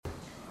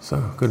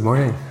So, good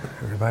morning,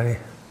 everybody.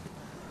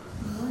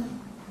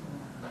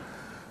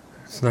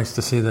 It's nice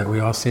to see that we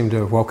all seem to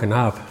have woken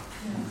up,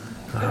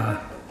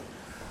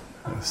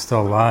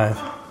 still alive.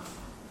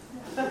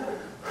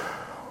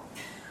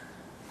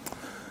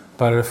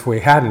 But if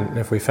we hadn't,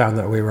 if we found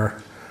that we were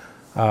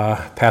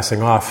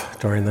passing off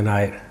during the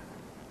night,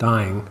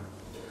 dying,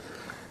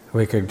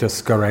 we could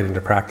just go right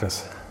into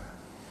practice.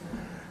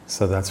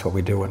 So that's what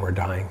we do when we're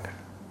dying.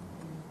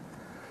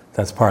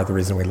 That's part of the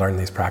reason we learn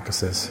these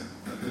practices.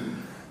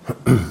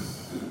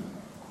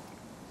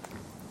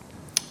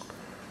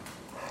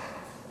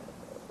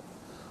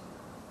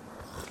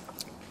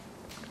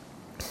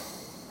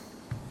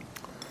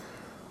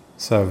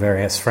 So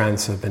various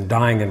friends have been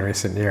dying in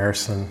recent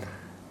years, and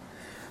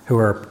who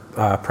are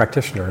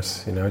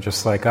practitioners,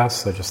 just like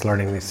us. They're just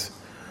learning these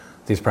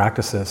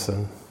practices,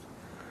 and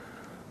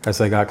as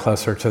they got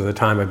closer to the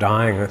time of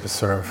dying,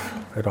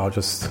 it all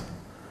just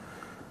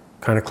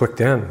kind of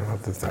clicked in.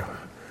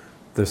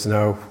 There's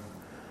no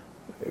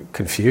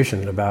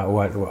confusion about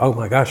oh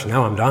my gosh,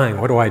 now I'm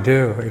dying, what do I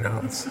do?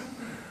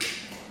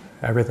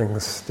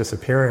 Everything's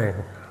disappearing.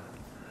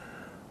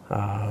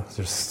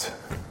 Just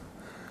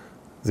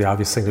the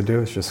obvious thing to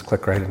do is just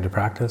click right into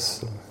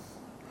practice and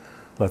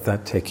let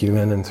that take you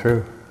in and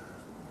through.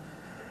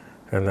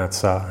 And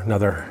that's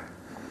another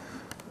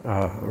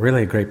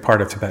really great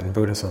part of Tibetan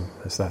Buddhism,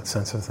 is that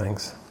sense of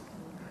things,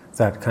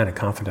 that kind of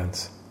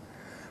confidence.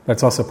 But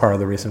it's also part of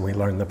the reason we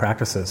learn the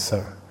practices.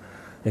 So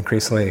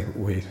increasingly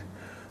we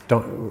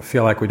don't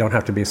feel like we don't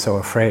have to be so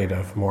afraid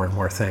of more and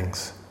more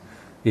things,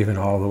 even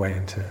all the way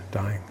into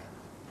dying.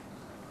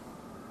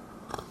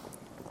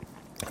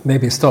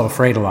 Maybe still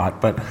afraid a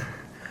lot, but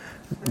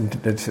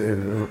it's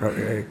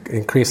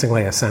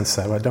increasingly a sense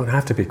that I don't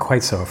have to be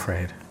quite so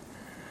afraid,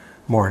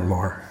 more and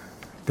more,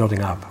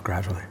 building up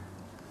gradually.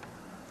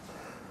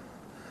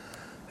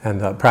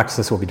 And the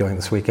practices we'll be doing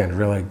this weekend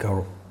really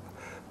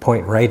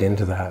point right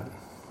into that.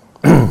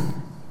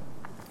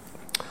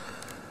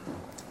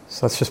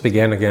 So let's just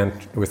begin again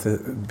with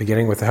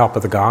the help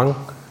of the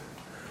gong.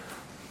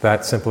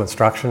 That simple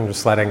instruction,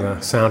 just letting the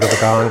sound of the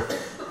gong,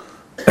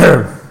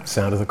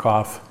 sound of the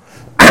cough.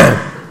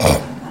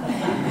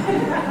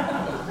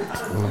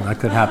 That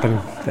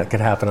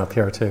could happen up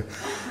here too.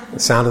 The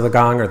sound of the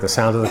gong or the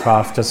sound of the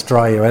cough just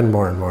draw you in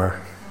more and more.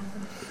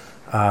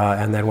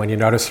 And then when you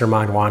notice your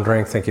mind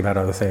wandering, thinking about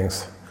other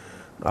things,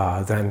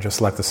 then just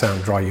let the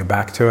sound draw you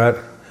back to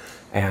it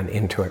and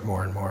into it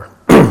more and more.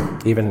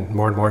 Even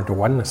more and more into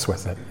oneness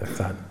with it,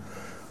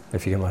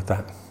 if you can let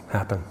that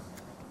happen.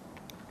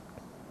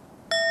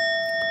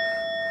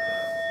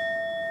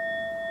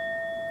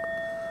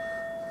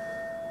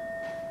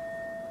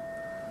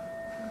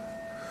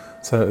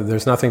 So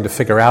there's nothing to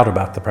figure out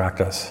about the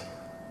practice.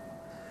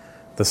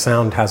 The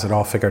sound has it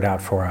all figured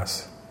out for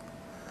us,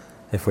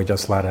 if we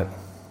just let it.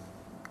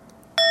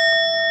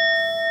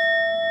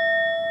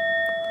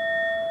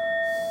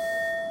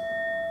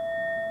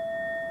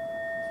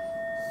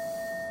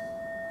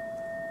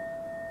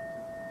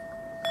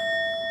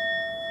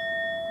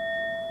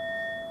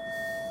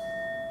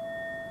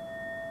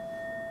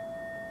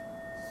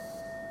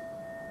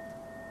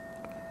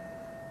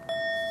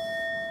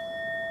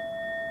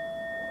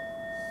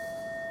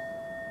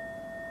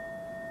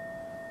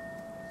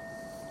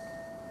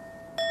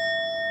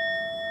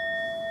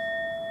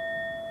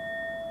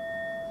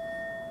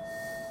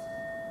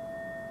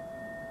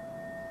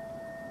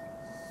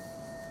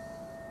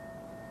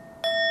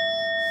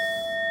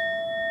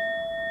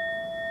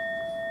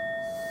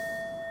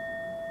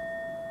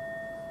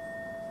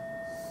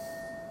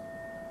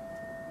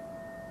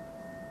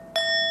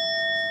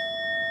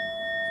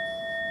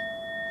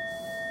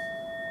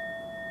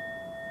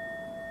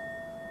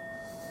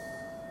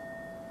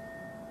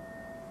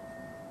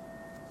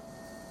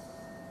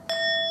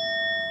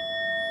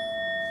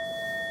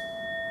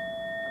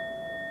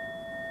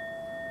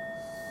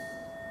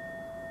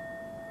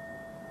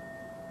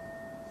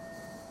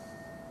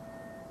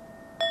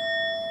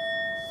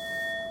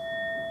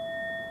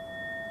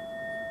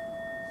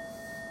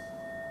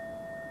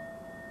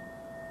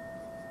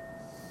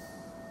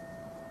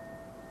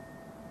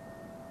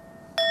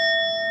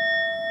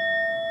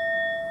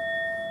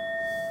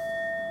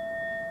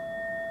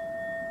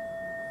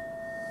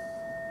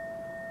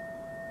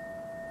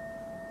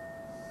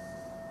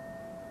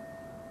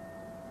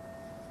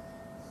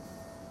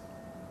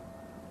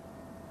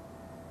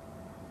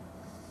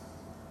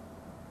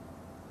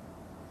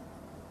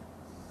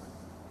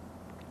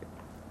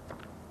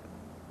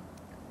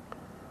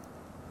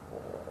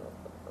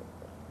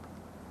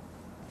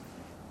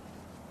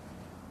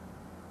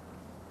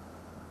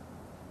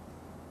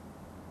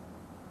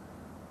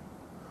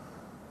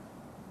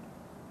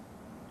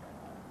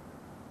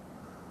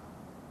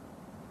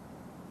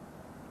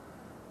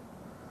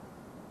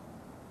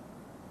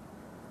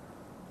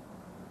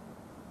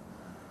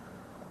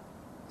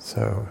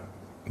 So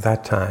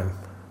that time,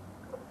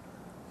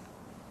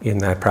 in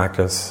that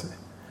practice,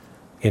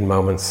 in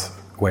moments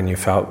when you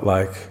felt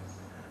like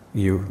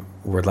you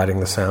were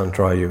letting the sound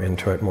draw you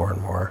into it more and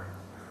more,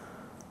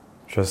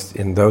 just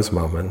in those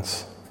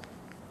moments,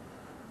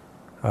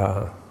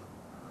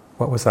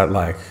 What was that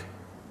like?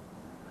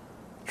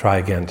 Try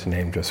again to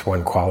name just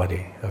one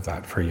quality of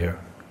that for you.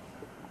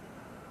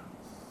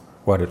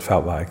 What it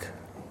felt like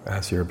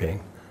as you're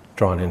being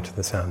drawn into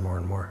the sound more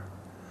and more.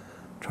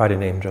 Try to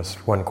name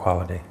just one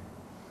quality.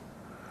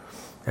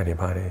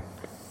 Anybody?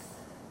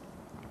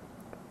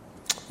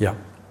 Yeah.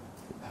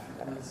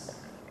 Effortless.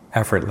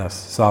 Effortless.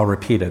 So I'll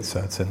repeat it so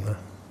it's in the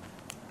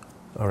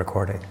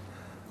recording.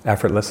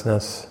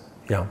 Effortlessness.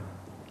 Yeah.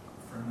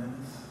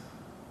 Friendliness.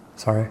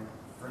 Sorry?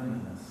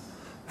 Friendliness.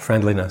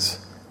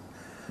 Friendliness.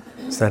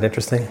 Is that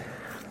interesting?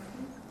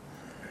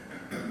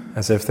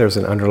 As if there's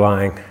an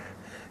underlying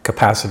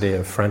capacity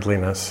of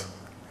friendliness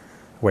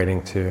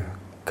waiting to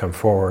come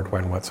forward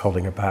when what's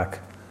holding it back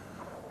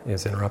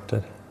is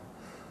interrupted.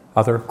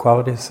 Other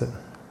qualities that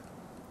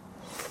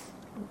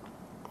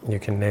you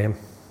can name?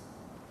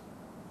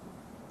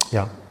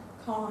 Yeah.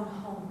 Calling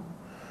home.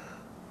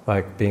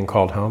 Like being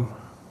called home?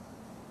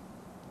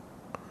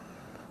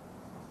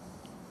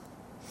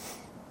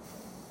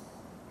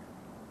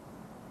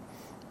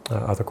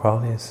 Other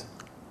qualities?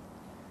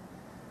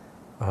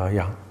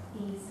 Yeah.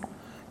 Ease.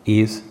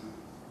 Ease?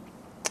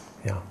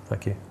 Yeah,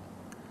 thank you.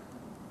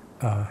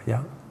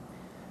 Yeah. It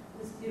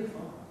was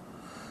beautiful.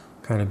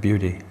 Kind of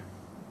beauty.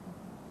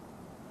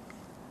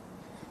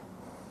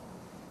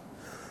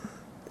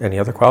 Any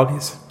other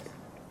qualities?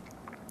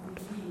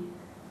 Relief.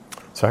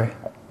 Sorry?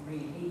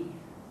 Relief.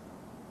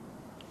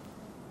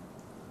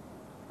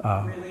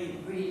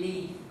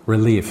 Relief.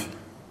 Relief.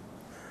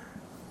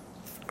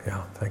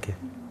 Yeah, thank you.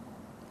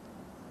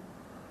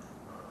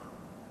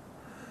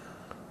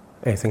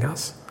 Anything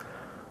else?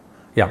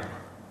 Yeah.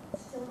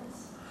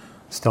 Stillness.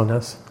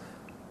 Stillness?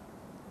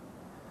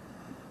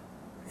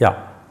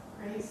 Yeah.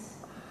 Grace.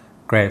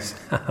 Grace.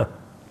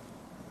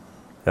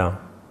 Yeah.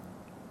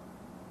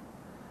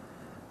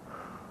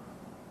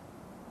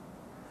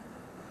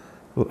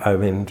 I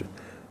mean,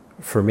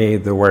 for me,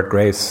 the word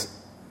grace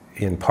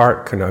in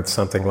part connotes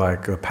something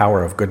like a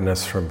power of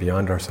goodness from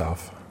beyond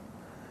ourselves,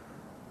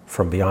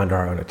 from beyond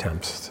our own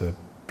attempts to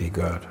be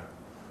good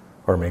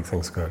or make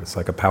things good. It's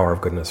like a power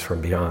of goodness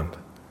from beyond.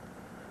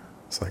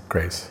 It's like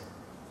grace.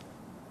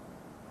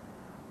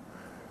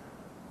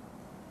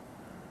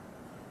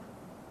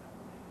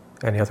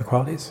 Any other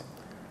qualities?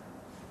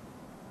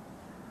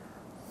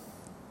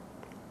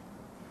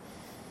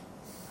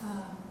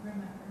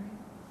 Remembering.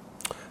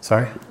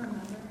 Sorry?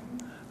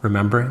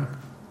 Remembering?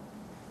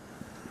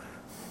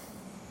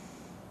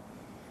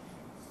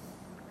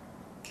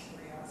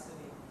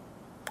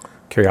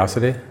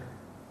 Curiosity?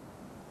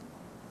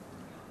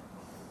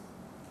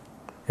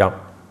 Yeah.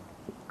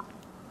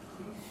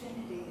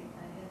 Infinity,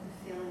 I have the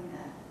feeling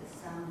that the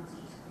sound is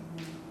just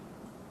coming.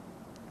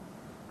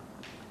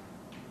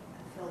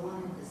 I feel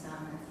one with the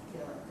sound, I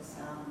feel like the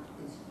sound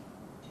is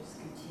just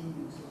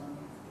continues long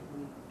after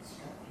we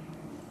stop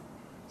hearing it.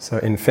 So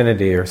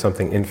infinity or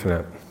something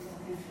infinite,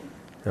 Yeah,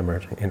 infinite.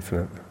 emerging,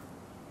 infinite.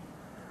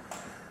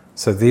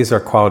 So these are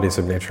qualities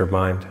of nature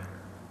mind.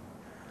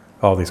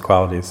 All these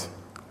qualities.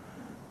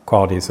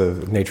 Qualities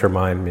of nature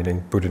mind,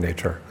 meaning Buddha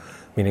nature,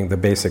 meaning the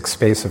basic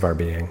space of our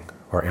being,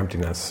 or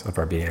emptiness of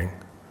our being,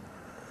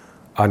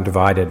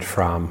 undivided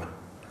from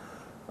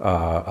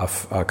a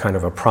kind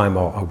of a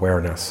primal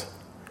awareness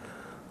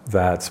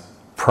that's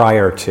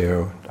prior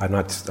to, I'm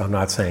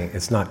not saying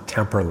it's not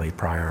temporally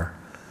prior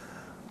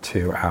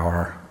to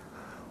our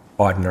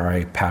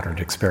ordinary patterned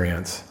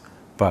experience,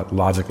 but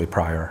logically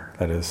prior,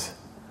 that is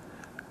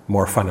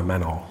more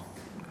fundamental,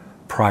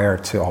 prior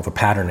to all the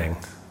patterning,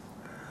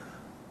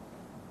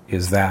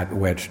 is that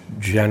which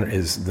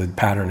the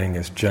patterning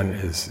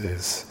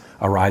is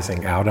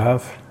arising out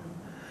of,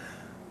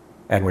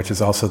 and which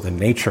is also the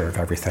nature of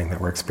everything that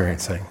we're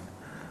experiencing,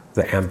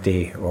 the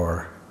empty,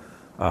 or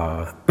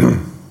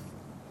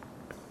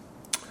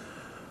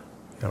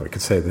we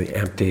could say the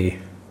empty,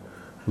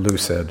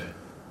 lucid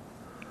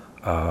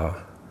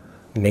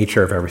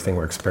nature of everything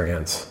we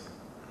experience,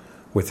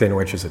 within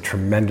which is a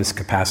tremendous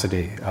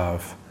capacity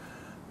of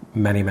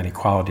many, many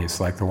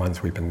qualities like the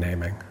ones we've been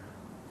naming,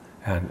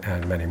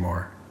 and many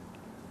more.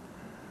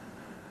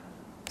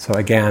 So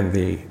again,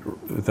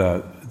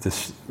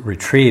 this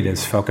retreat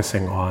is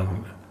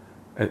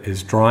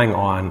drawing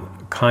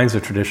on kinds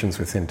of traditions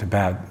within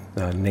Tibet,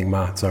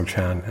 Nyingma,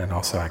 Dzogchen, and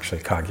also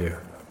actually Kagyu,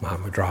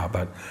 Mahamudra,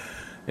 but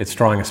it's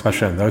drawing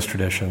especially on those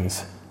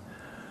traditions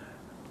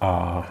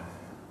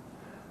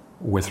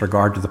with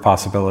regard to the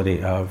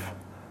possibility of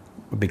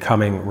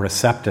becoming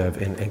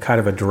receptive in kind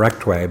of a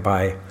direct way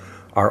by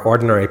our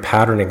ordinary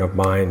patterning of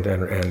mind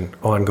and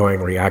ongoing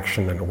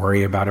reaction and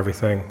worry about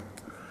everything.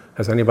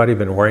 Has anybody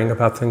been worrying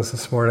about things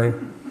this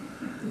morning?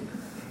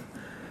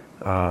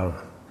 My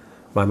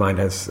mind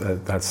has,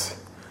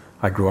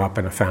 I grew up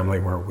in a family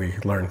where we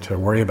learned to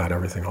worry about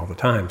everything all the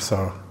time,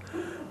 so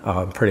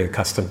I'm pretty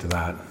accustomed to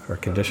that, or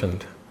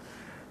conditioned.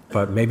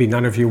 But maybe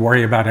none of you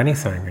worry about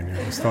anything, and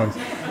you're just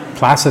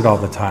placid all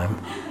the time.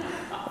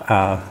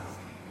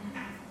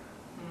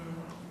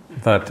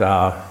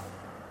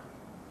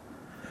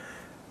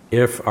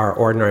 if our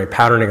ordinary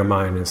patterning of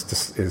mind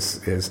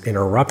is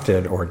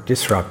interrupted or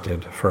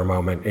disrupted for a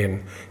moment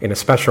in a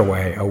special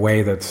way, a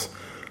way that's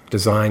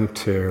designed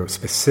to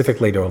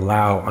specifically to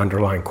allow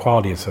underlying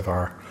qualities of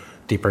our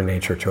deeper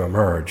nature to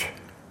emerge,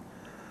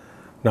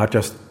 not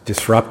just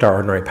disrupt our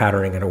ordinary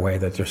patterning in a way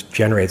that just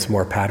generates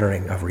more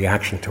patterning of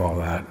reaction to all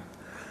that.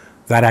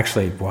 That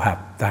actually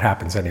that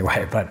happens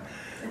anyway, but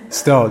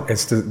still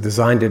it's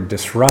designed to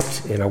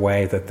disrupt in a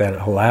way that then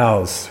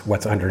allows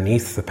what's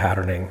underneath the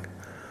patterning.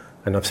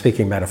 And I'm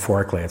speaking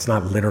metaphorically, it's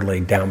not literally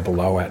down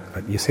below it,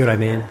 but you see what I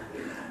mean?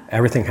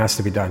 Everything has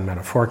to be done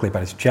metaphorically,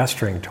 but it's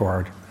gesturing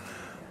toward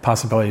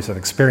possibilities of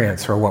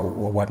experience, or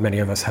what many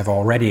of us have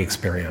already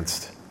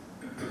experienced.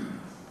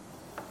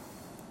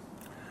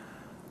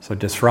 So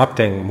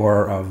disrupting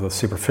more of the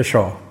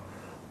superficial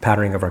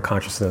patterning of our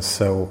consciousness,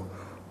 so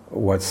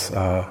what's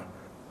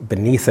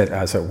beneath it,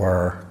 as it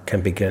were,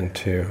 can begin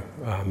to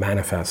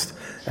manifest.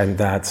 And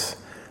that's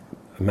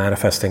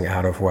manifesting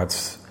out of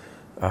what's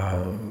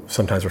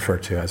sometimes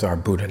referred to as our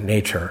Buddha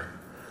nature,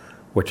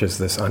 which is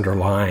this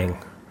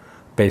underlying,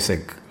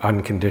 basic,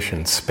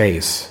 unconditioned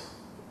space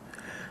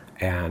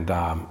and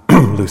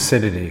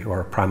lucidity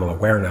or primal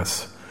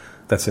awareness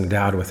that's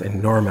endowed with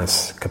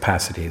enormous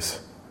capacities.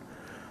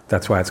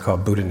 That's why it's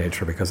called Buddha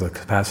nature, because the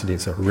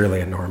capacities are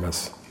really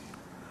enormous.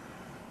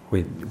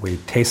 We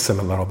taste them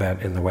a little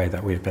bit in the way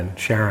that we've been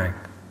sharing.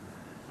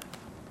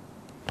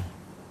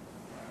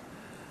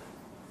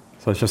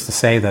 So it's just to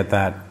say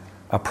that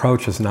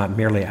approach is not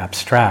merely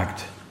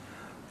abstract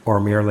or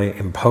merely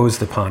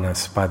imposed upon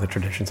us by the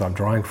traditions I'm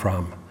drawing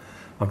from.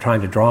 I'm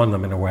trying to draw on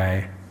them in a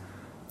way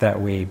that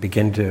we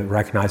begin to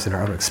recognize in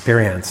our own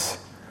experience.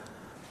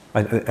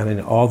 I mean,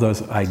 all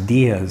those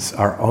ideas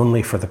are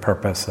only for the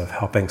purpose of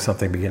helping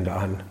something begin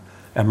to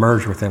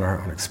emerge within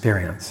our own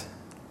experience.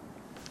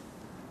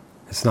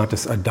 It's not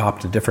just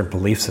adopt a different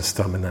belief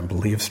system and then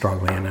believe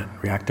strongly in it,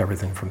 react to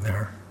everything from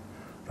there.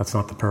 That's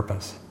not the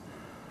purpose.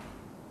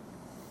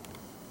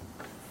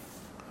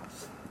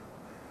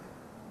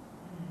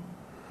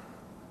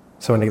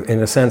 So in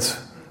a sense,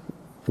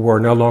 we're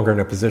no longer in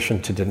a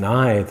position to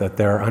deny that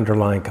there are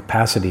underlying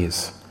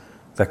capacities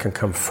that can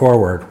come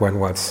forward when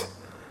what's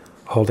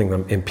holding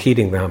them,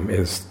 impeding them,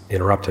 is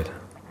interrupted.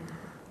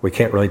 We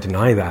can't really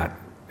deny that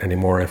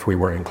anymore if we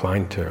were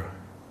inclined to.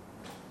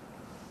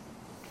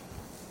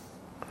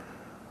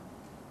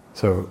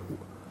 So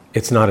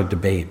it's not a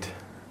debate.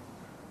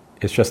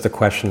 It's just a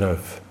question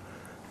of,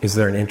 is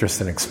there an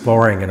interest in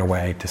exploring in a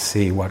way to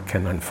see what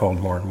can unfold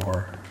more and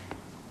more?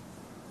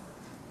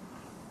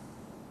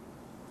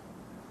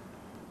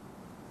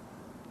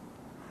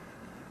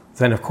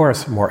 Then, of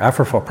course, more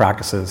effortful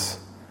practices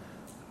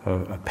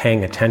of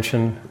paying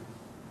attention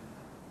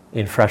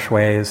in fresh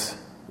ways,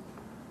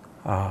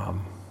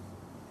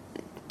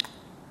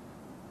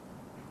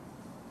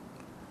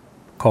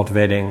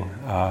 cultivating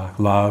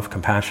love,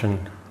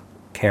 compassion,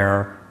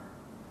 care,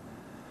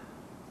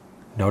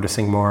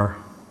 noticing more,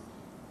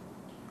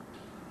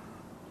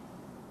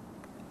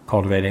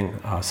 cultivating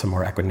some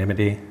more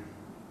equanimity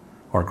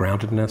or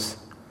groundedness,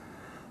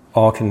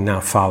 all can now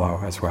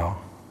follow as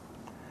well.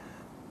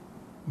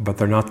 But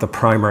they're not the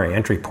primary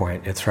entry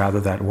point. It's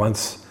rather that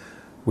once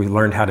we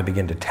learned how to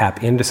begin to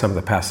tap into some of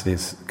the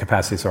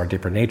capacities of our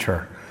deeper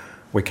nature,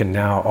 we can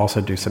now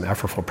also do some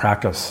effortful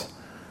practice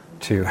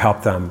to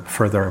help them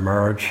further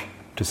emerge,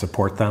 to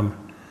support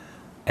them,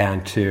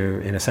 and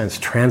to, in a sense,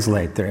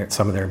 translate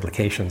some of their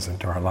implications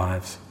into our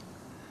lives,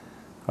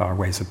 our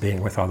ways of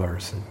being with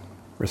others and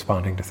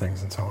responding to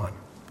things and so on.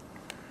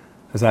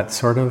 Is that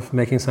sort of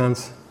making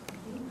sense?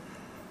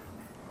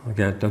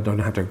 Again, don't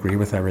have to agree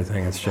with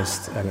everything. It's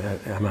just,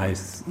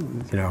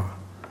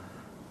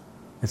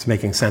 it's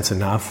making sense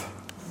enough.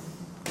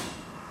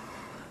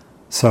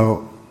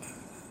 So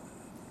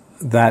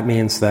that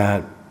means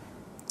that,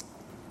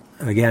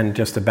 again,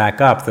 just to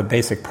back up, the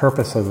basic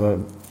purpose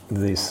of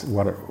these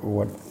what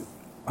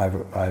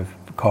I've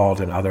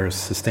called in others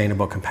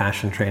sustainable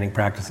compassion training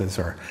practices,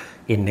 or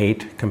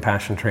innate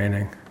compassion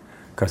training,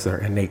 because they're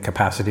innate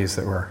capacities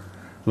that we're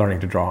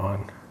learning to draw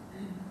on.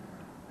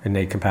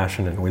 Innate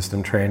compassion and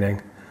wisdom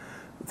training.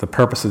 The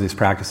purpose of these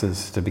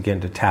practices is to begin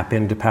to tap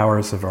into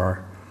powers of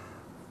our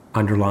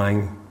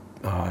underlying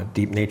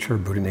deep nature,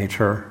 Buddha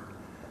nature,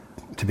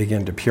 to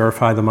begin to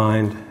purify the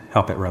mind,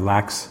 help it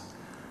relax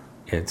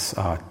its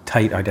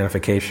tight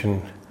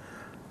identification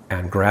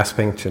and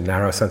grasping to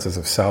narrow senses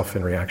of self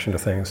in reaction to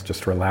things.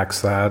 Just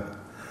relax that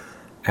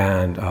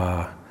and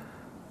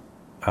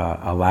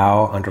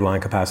allow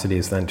underlying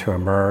capacities then to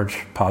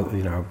emerge,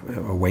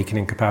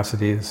 awakening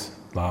capacities,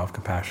 love,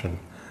 compassion,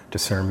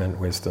 discernment,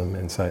 wisdom,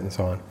 insight, and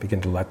so on. Begin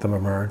to let them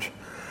emerge.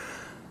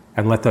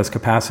 And let those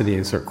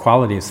capacities or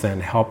qualities then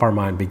help our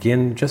mind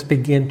begin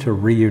to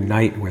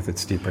reunite with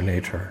its deeper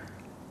nature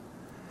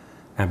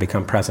and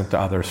become present to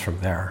others from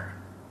there.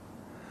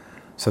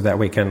 So that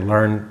we can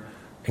learn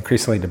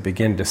increasingly to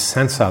begin to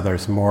sense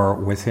others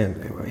more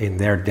in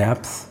their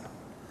depth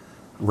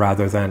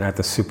rather than at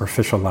the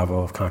superficial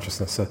level of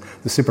consciousness. So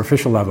the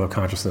superficial level of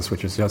consciousness,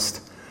 which is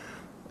just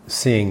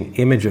seeing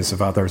images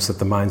of others that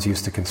the mind's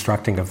used to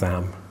constructing of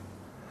them,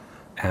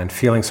 and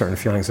feeling certain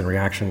feelings in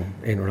reaction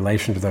in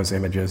relation to those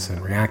images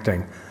and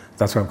reacting.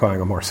 That's what I'm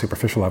calling a more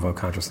superficial level of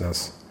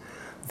consciousness.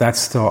 That's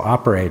still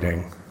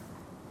operating,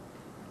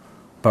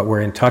 but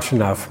we're in touch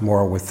enough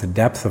more with the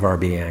depth of our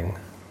being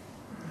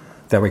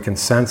that we can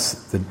sense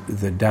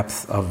the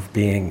depth of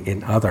being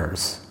in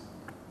others.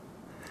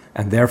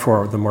 And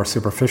therefore, the more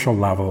superficial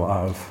level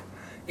of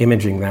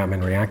imaging them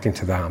and reacting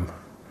to them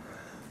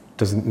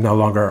no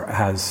longer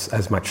has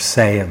as much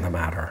say in the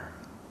matter.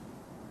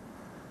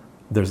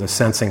 There's a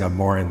sensing of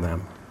more in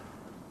them.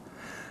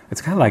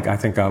 It's kind of like, I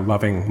think, a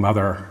loving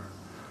mother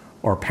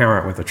or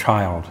parent with a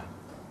child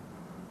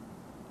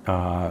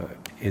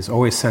is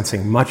always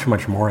sensing much,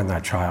 much more in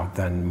that child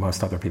than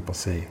most other people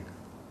see.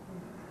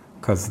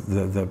 Because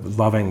the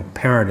loving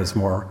parent is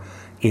more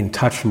in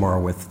touch more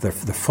with the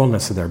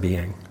fullness of their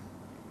being.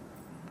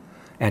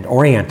 And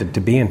oriented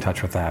to be in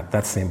touch with that.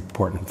 That's the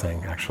important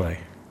thing, actually.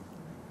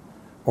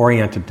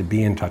 Oriented to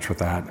be in touch with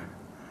that.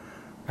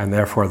 And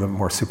therefore the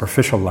more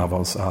superficial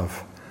levels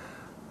of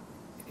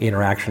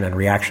interaction and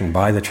reaction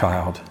by the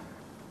child,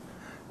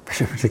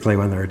 particularly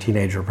when they're a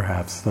teenager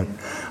perhaps, that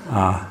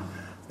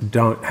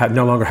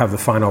no longer have the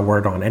final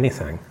word on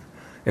anything.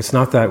 It's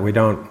not that we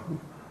don't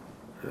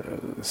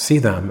see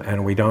them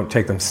and we don't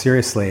take them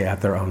seriously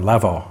at their own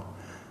level,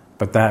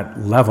 but that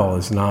level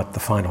is not the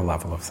final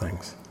level of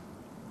things,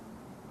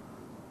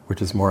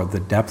 which is more the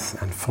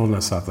depth and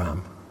fullness of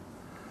them,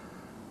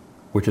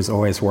 which is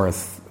always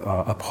worth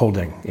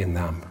upholding in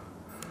them,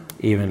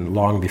 even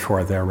long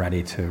before they're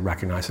ready to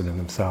recognize it in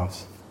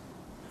themselves.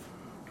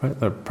 Right?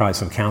 There are probably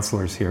some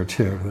counselors here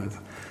too.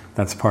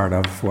 That's part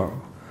of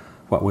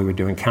what we would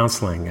do in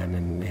counseling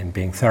and in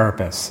being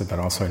therapists, but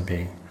also in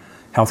being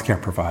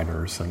healthcare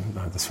providers. And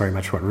that's very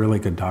much what really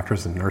good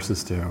doctors and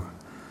nurses do,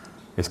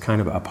 is kind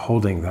of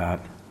upholding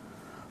that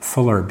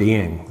fuller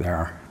being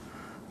there,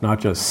 not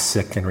just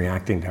sick and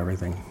reacting to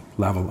everything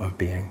level of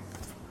being.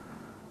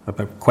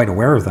 But quite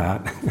aware of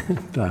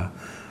that,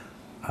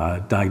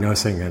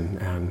 diagnosing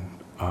and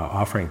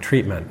offering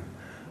treatment,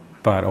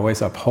 but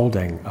always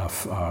upholding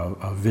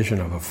a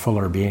vision of a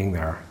fuller being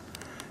there.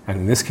 And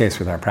in this case,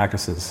 with our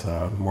practices,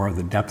 more of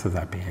the depth of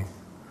that being,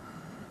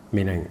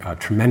 meaning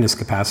tremendous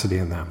capacity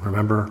in them.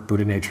 Remember,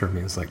 Buddha nature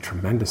means like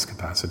tremendous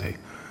capacity.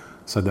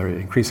 So there's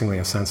increasingly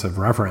a sense of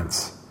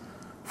reverence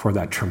for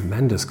that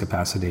tremendous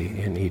capacity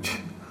in each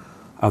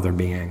other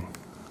being.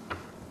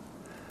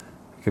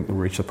 You can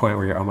reach a point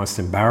where you're almost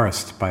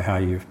embarrassed by how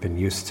you've been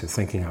used to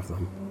thinking of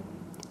them,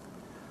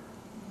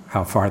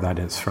 how far that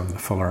is from the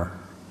fuller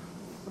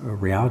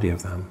reality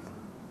of them.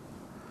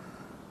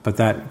 But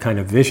that kind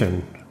of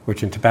vision,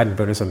 which in Tibetan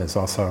Buddhism is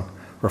also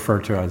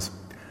referred to as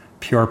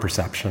pure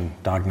perception,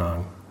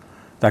 Dagnang,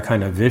 that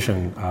kind of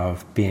vision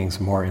of beings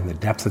more in the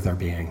depth of their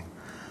being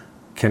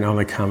can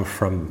only come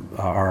from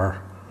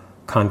our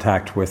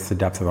contact with the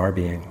depth of our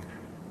being.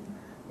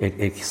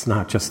 It's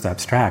not just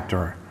abstract,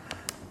 or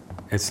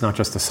it's not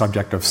just a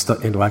subject of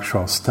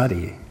intellectual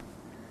study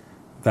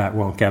that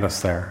won't get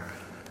us there.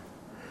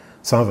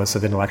 Some of us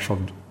have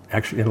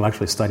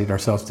intellectually studied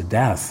ourselves to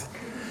death,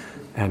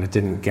 and it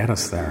didn't get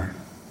us there.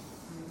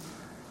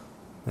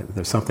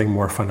 There's something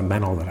more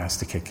fundamental that has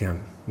to kick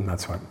in, and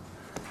that's what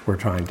we're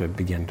trying to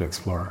begin to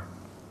explore.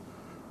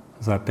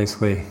 Is that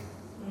basically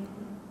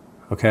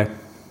okay?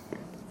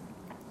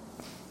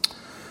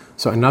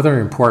 So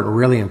another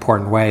really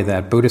important way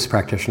that Buddhist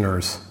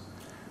practitioners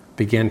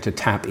begin to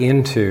tap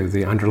into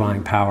the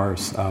underlying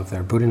powers of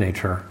their Buddha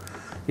nature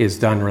is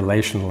done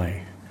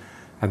relationally.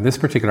 And this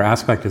particular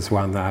aspect is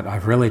one that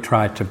I've really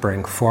tried to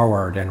bring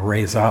forward and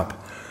raise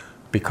up,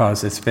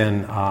 because it's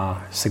been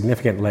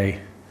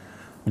significantly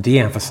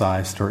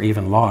de-emphasized or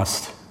even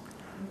lost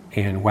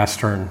in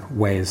Western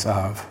ways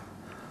of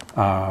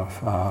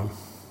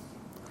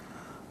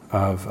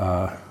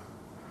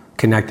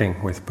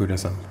connecting with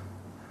Buddhism.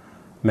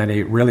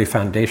 Many really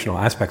foundational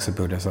aspects of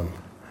Buddhism,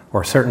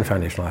 or certain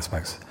foundational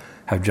aspects,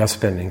 have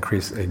just been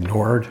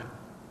ignored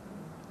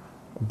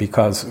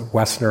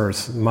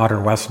because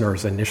modern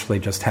Westerners initially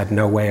just had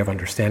no way of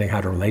understanding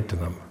how to relate to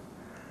them.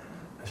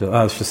 So,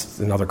 it's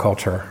just another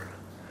culture,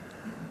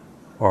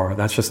 or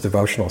that's just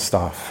devotional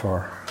stuff,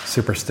 or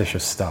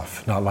superstitious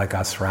stuff, not like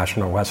us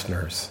rational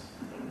Westerners,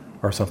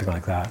 or something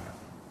like that.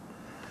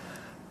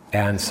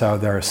 And so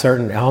there are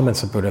certain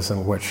elements of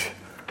Buddhism which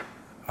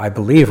I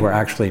believe were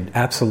actually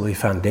absolutely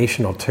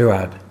foundational to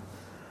it,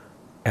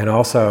 and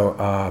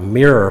also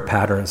mirror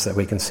patterns that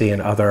we can see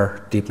in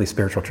other deeply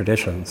spiritual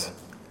traditions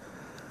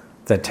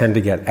that tend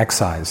to get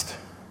excised,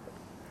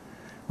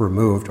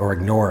 removed, or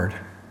ignored.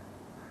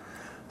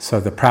 So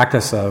the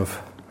practices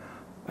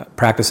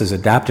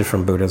adapted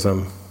from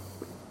Buddhism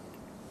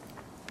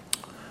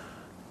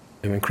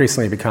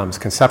increasingly becomes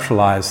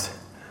conceptualized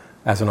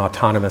as an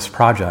autonomous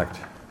project,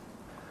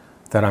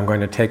 that I'm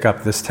going to take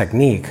up this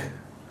technique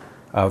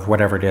of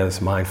whatever it is,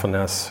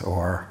 mindfulness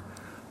or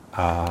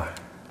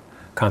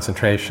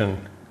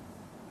concentration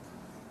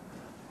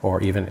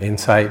or even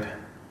insight,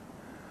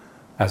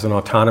 as an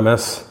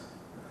autonomous,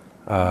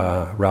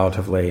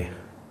 relatively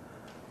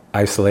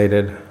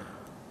isolated,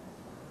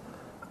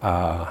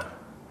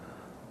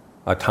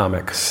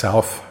 atomic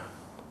self.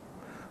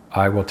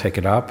 I will take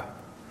it up,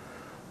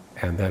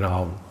 and then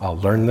I'll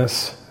learn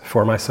this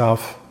for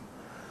myself,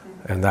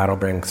 and that'll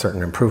bring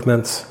certain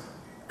improvements.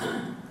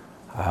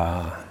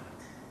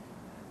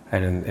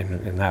 And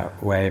in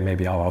that way,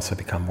 maybe I'll also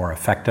become more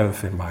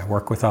effective in my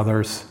work with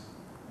others.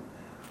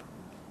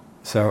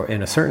 So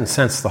in a certain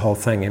sense, the whole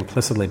thing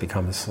implicitly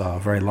becomes a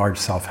very large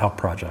self-help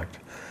project.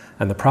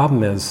 And the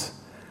problem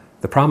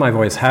I've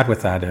always had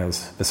with that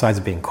is, besides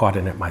being caught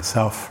in it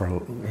myself for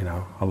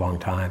a long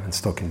time and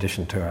still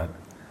conditioned to it,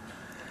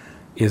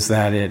 is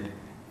that it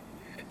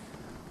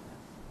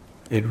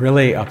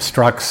really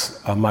obstructs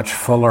a much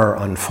fuller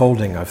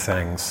unfolding of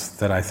things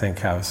that I think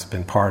has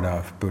been part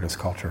of Buddhist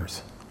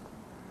cultures.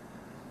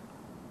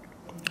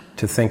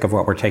 To think of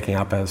what we're taking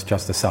up as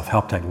just a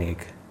self-help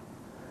technique,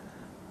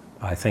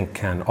 I think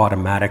can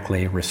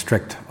automatically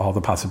restrict all the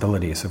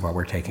possibilities of what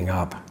we're taking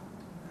up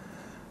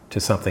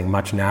to something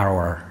much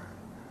narrower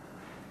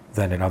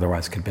than it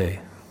otherwise could be.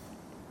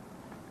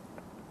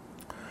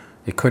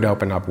 It could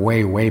open up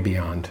way, way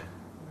beyond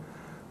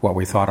what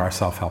we thought our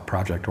self-help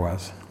project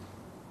was.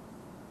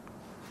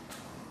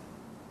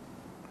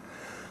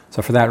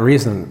 So for that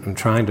reason, I'm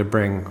trying to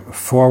bring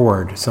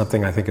forward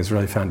something I think is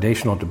really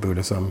foundational to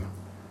Buddhism,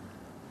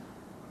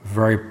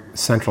 very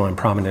central and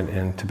prominent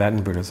in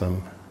Tibetan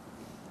Buddhism,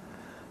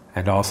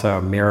 and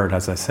also mirrored,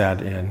 as I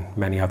said, in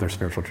many other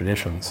spiritual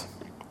traditions.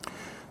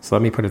 So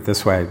let me put it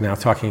this way, now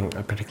talking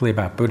particularly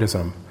about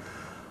Buddhism.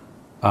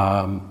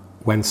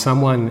 When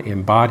someone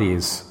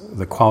embodies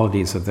the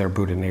qualities of their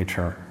Buddha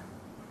nature,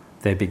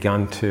 they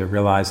begin to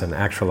realize and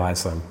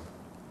actualize them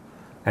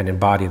and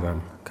embody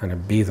them, kind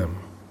of be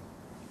them.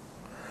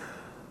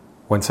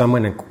 When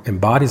someone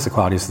embodies the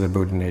qualities of the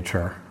Buddha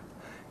nature,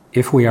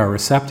 if we are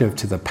receptive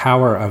to the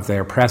power of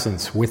their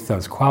presence with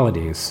those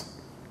qualities,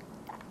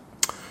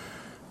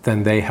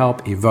 then they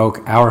help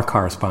evoke our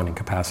corresponding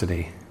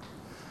capacity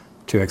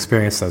to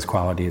experience those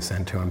qualities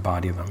and to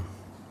embody them.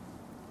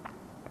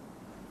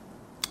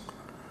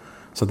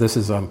 So this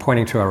is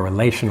pointing to a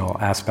relational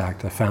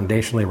aspect, a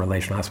foundationally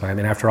relational aspect. I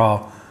mean, after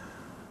all,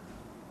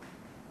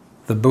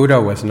 the Buddha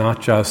was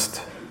not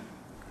just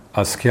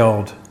a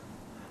skilled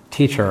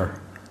teacher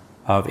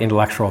of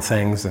intellectual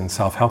things and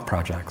self-help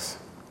projects.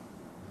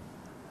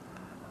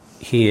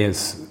 He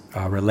is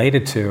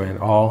related to, in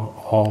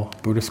all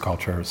Buddhist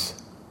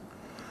cultures,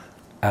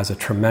 as a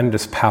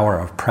tremendous power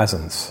of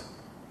presence.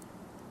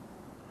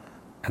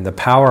 And the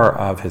power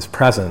of his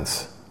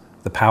presence,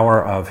 the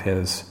power of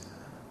his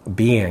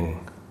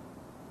being,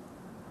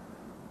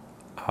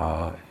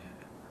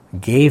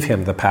 gave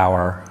him the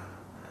power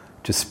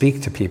to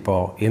speak to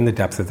people in the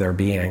depth of their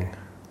being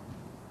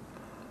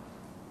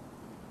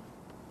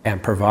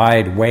and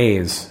provide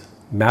ways,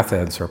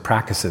 methods, or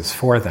practices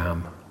for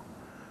them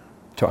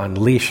to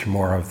unleash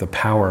more of the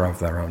power of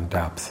their own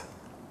depth.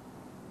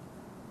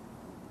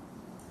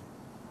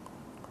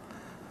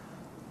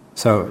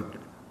 So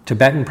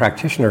Tibetan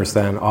practitioners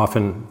then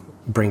often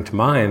bring to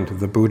mind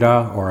the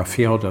Buddha or a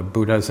field of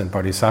Buddhas and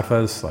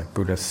Bodhisattvas, like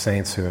Buddhist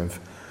saints who have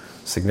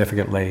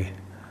significantly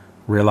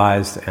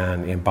realized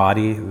and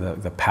embody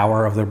the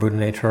power of their Buddha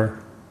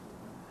nature.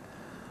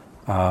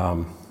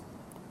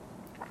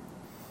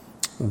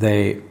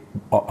 They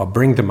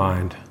bring to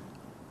mind,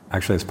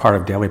 actually as part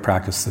of daily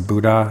practice, the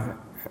Buddha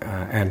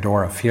and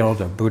or a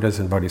field of Buddhas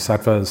and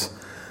Bodhisattvas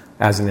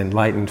as an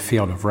enlightened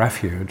field of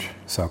refuge,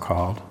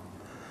 so-called,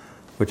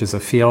 which is a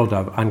field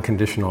of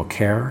unconditional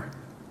care.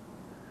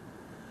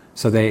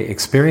 So they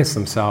experience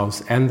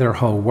themselves and their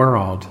whole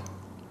world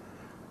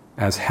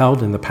as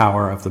held in the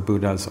power of the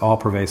Buddha's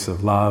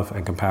all-pervasive love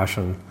and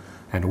compassion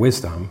and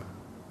wisdom,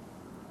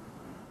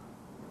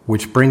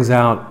 which brings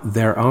out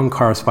their own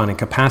corresponding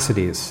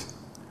capacities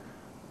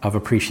of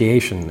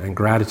appreciation and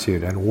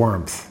gratitude and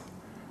warmth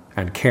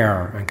and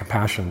care and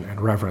compassion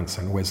and reverence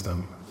and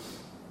wisdom.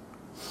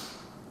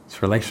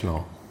 It's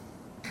relational.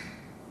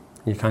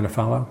 You kind of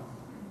follow?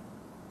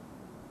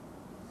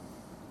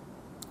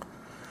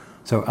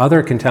 So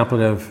other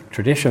contemplative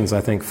traditions,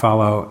 I think,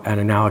 follow an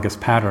analogous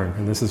pattern,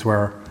 and this is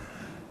where,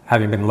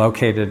 having been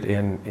located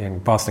in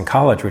Boston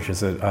College, which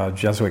is a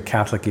Jesuit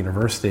Catholic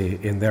university,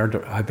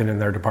 I've been in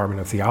their Department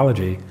of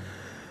Theology,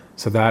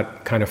 so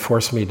that kind of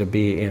forced me to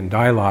be in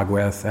dialogue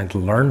with and to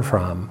learn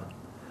from,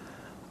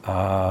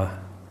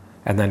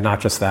 and then not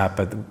just that,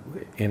 but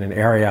in an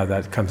area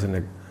that comes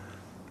into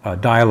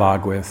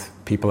dialogue with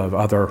people of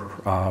other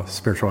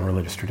spiritual and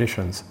religious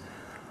traditions.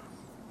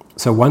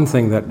 So one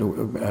thing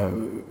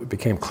that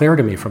became clear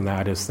to me from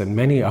that is that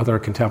many other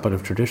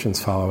contemplative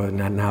traditions follow an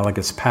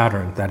analogous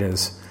pattern, that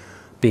is,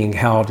 being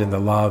held in the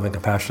love and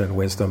compassion and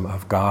wisdom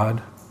of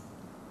God,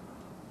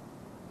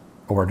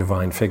 or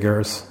divine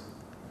figures,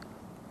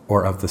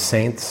 or of the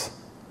saints,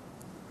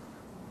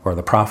 or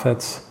the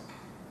prophets,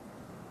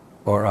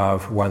 or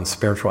of one's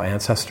spiritual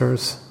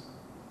ancestors,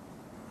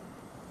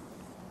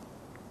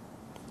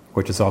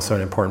 which is also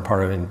an important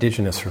part of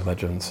indigenous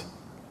religions.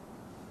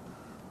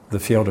 The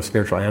field of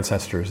spiritual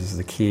ancestors is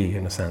the key,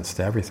 in a sense,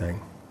 to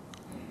everything.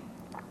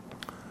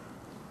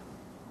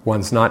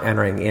 One's not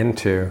entering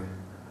into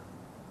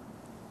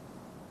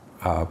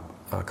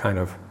kind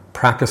of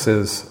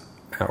practices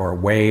or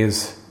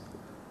ways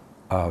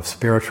of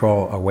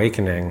spiritual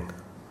awakening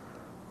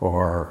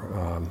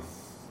or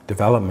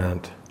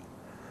development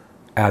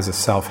as a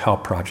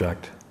self-help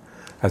project,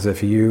 as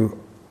if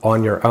you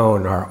on your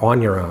own are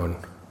on your own.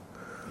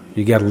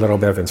 You get a little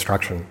bit of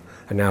instruction.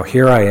 And now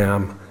here I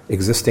am,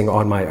 existing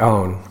on my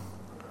own,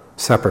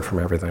 separate from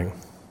everything,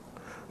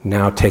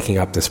 now taking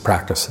up this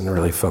practice and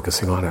really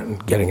focusing on it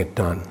and getting it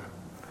done.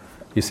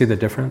 You see the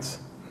difference?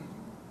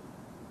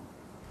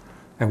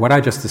 And what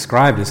I just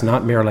described is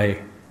not merely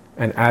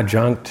an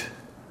adjunct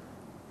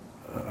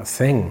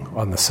thing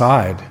on the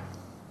side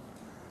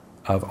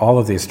of all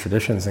of these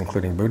traditions,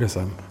 including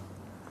Buddhism.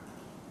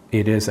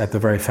 It is at the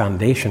very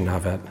foundation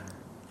of it,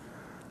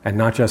 and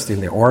not just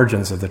in the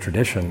origins of the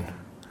tradition,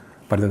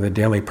 but in the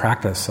daily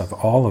practice of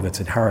all of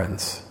its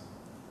adherents.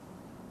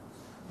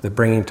 The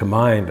bringing to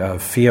mind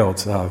of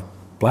fields of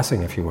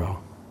blessing, if you will.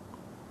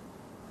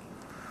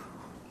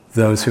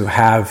 Those who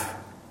have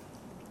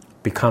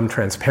become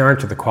transparent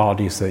to the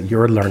qualities that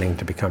you're learning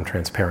to become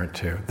transparent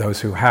to.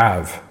 Those who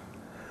have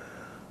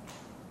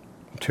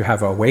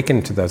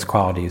awakened to those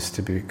qualities,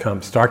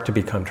 start to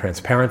become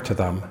transparent to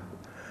them,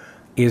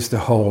 is to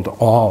hold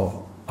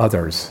all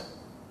others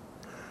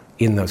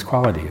in those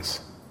qualities.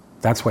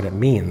 That's what it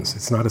means.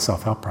 It's not a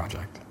self-help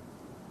project.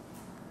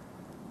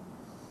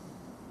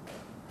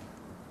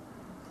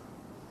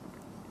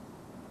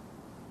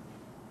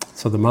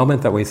 So the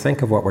moment that we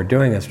think of what we're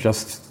doing as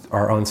just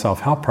our own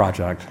self-help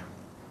project,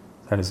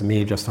 that is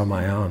me just on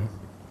my own,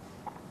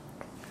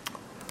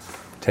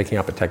 taking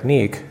up a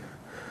technique,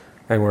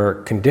 and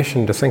we're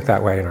conditioned to think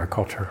that way in our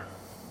culture.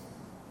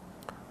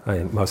 I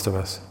mean, most of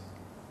us.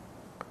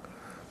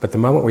 But the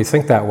moment we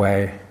think that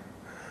way,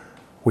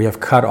 we have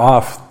cut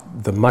off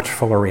the much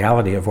fuller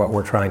reality of what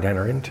we're trying to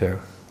enter into,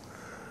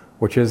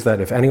 which is that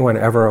if anyone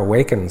ever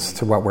awakens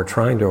to what we're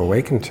trying to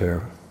awaken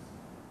to,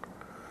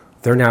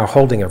 they're now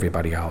holding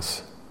everybody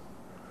else.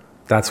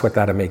 That's what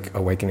that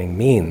awakening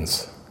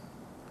means.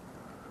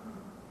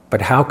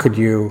 But how could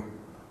you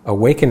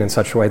awaken in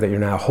such a way that you're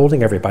now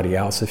holding everybody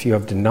else if you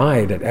have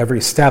denied at every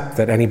step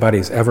that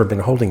anybody's ever been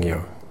holding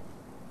you?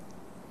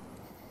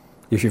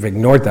 If you've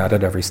ignored that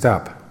at every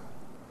step,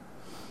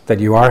 that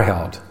you are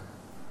held.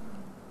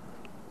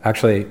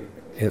 Actually,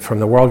 from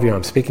the worldview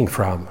I'm speaking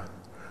from,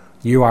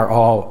 you are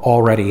all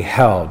already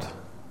held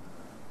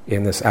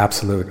in this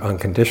absolute,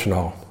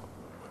 unconditional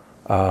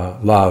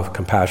love,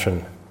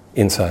 compassion,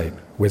 insight,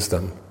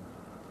 wisdom,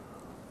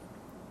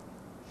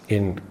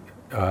 in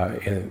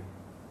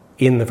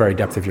the very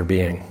depth of your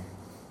being,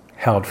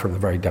 held from the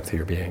very depth of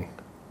your being,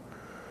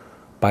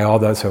 by all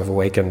those who have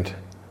awakened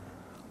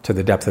to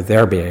the depth of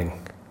their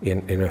being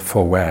in a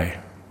full way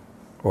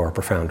or a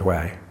profound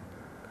way.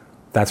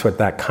 That's what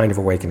that kind of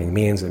awakening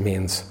means. It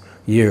means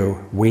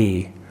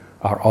we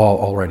are all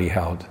already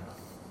held.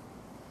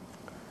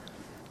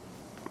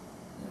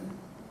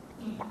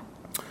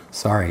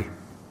 Sorry.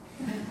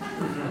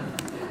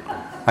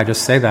 I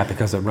just say that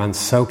because it runs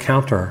so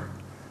counter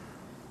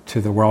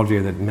to the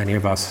worldview that many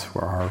of us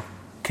are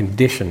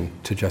conditioned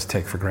to just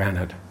take for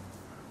granted,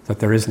 that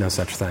there is no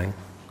such thing.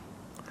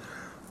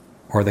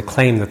 Or the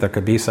claim that there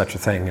could be such a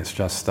thing is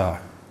just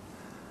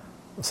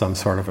some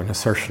sort of an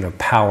assertion of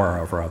power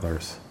over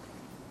others.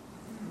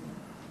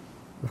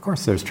 Of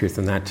course there's truth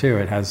in that too.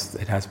 It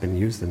has been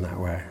used in that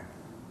way.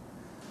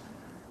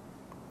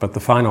 But the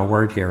final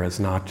word here is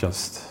not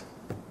just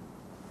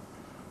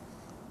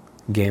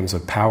games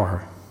of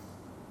power.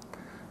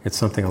 It's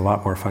something a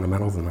lot more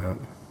fundamental than that.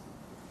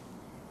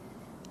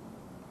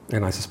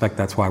 And I suspect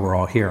that's why we're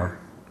all here.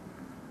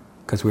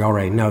 Because we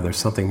already know there's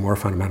something more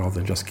fundamental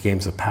than just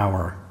games of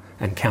power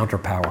and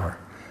counterpower,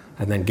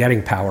 and then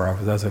getting power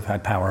over those who've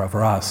had power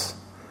over us.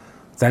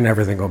 Then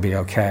everything will be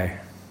okay.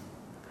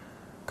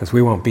 Because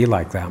we won't be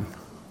like them.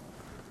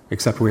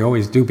 Except we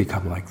always do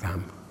become like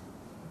them.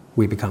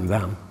 We become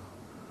them.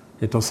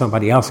 Until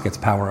somebody else gets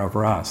power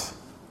over us.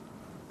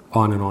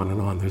 On and on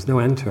and on. There's no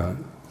end to it.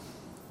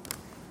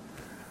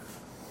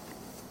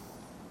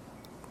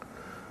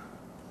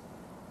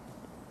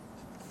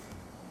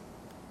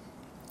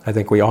 I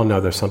think we all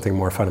know there's something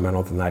more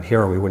fundamental than that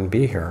here, or we wouldn't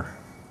be here.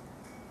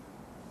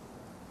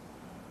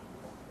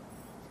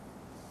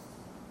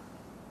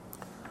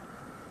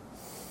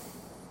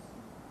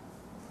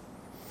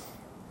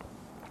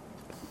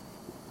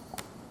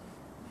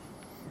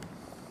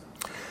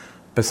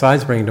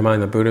 Besides bringing to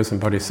mind the Buddhas and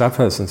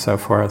Bodhisattvas and so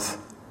forth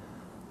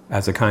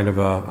as a kind of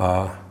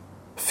a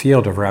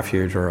field of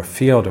refuge or a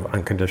field of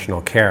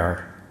unconditional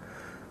care,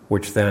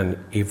 which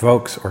then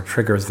evokes or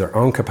triggers their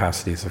own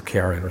capacities of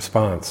care in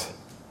response.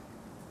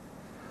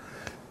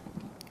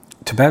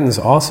 Tibetans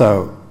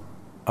also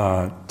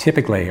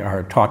typically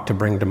are taught to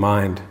bring to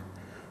mind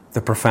the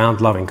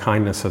profound loving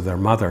kindness of their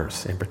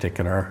mothers in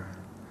particular,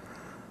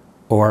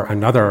 or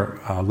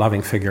another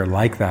loving figure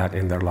like that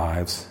in their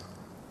lives,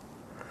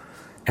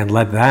 and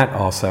let that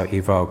also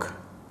evoke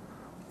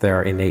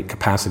their innate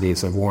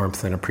capacities of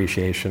warmth and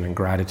appreciation and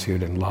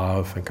gratitude and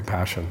love and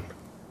compassion,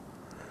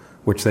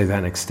 which they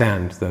then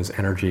extend, those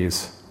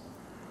energies,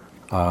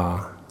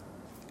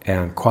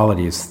 and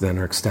qualities then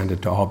are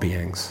extended to all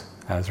beings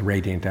as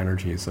radiant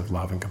energies of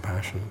love and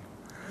compassion.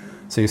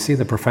 So you see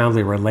the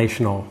profoundly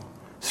relational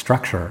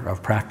structure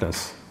of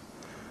practice,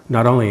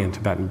 not only in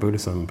Tibetan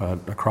Buddhism, but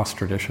across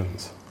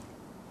traditions.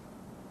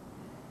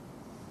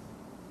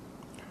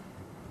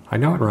 I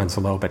know it runs a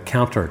little bit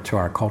counter to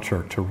our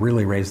culture to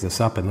really raise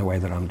this up in the way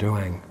that I'm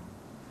doing.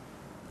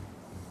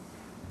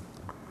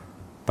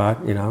 But,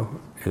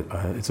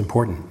 it's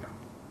important.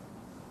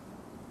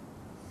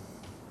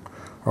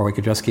 Or we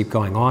could just keep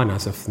going on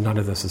as if none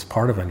of this is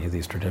part of any of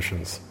these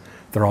traditions.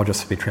 They're all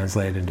just to be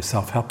translated into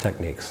self-help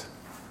techniques.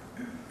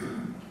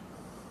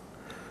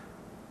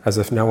 As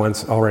if no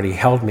one's already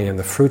held me in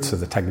the fruits of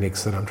the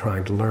techniques that I'm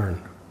trying to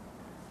learn.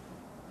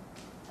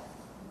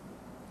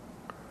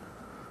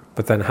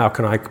 But then how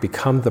can I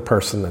become the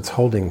person that's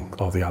holding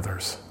all the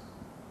others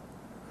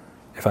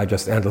if I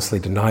just endlessly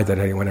deny that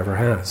anyone ever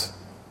has?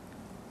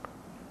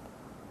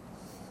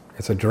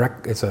 It's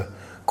a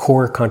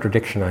core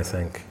contradiction, I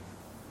think,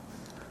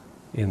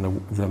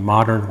 in the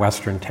modern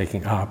Western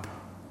taking up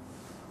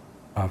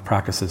of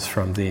practices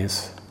from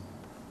these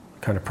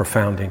kind of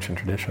profound ancient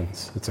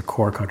traditions. It's a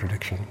core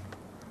contradiction.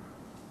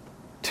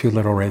 Too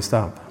little raised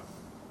up.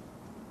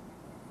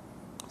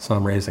 So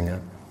I'm raising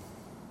it.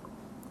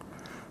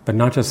 But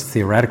not just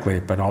theoretically,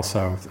 but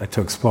also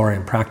to explore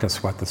and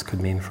practice what this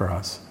could mean for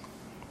us.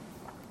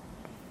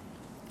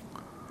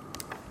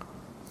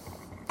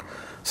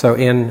 So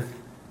in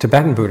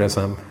Tibetan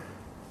Buddhism,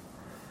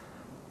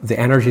 the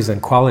energies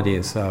and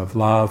qualities of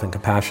love and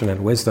compassion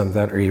and wisdom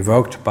that are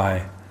evoked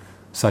by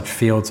such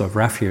fields of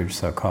refuge,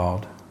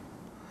 so-called,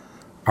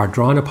 are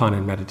drawn upon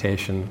in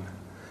meditation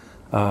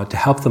to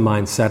help the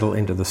mind settle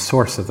into the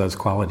source of those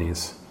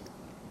qualities,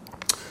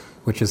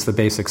 which is the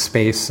basic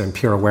space and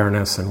pure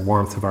awareness and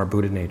warmth of our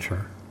Buddha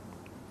nature,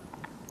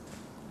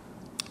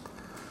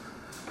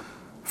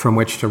 from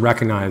which to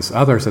recognize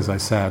others, as I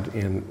said,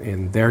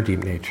 in their deep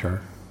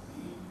nature,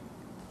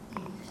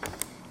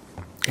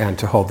 and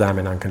to hold them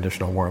in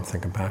unconditional warmth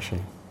and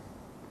compassion.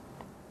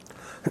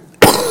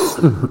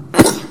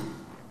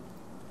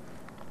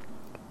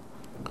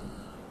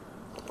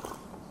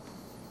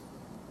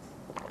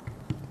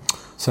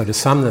 So to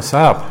sum this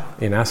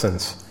up, in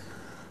essence,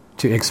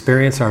 to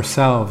experience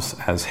ourselves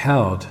as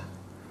held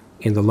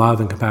in the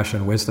love and compassion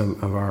and wisdom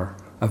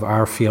of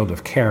our field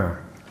of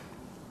care,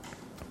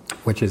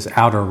 which is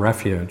outer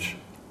refuge,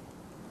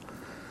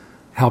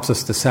 helps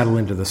us to settle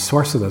into the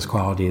source of those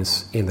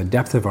qualities in the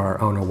depth of our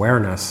own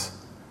awareness,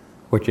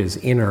 which is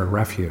inner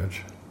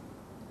refuge.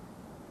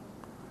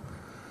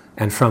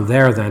 And from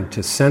there then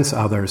to sense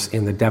others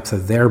in the depth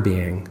of their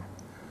being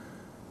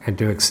and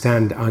to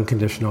extend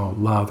unconditional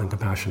love and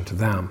compassion to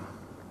them.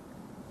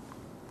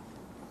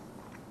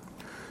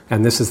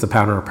 And this is the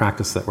pattern of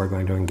practice that we're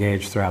going to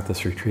engage throughout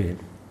this retreat.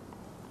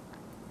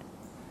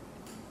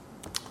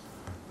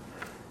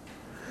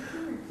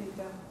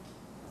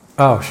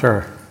 Oh,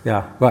 sure.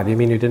 Yeah. What, you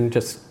mean you didn't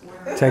just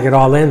take it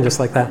all in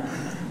just like that?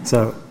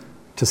 So,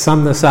 to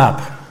sum this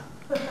up,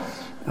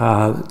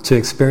 to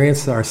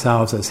experience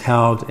ourselves as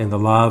held in the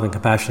love and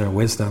compassion and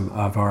wisdom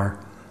of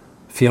our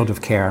field of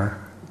care,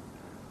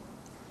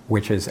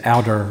 which is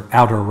outer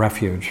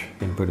refuge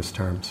in Buddhist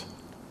terms.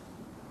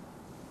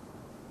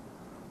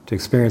 To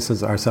experience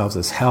ourselves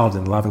as held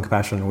in love and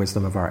compassion and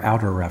wisdom of our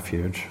outer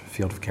refuge,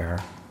 field of care,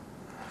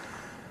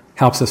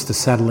 helps us to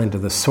settle into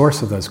the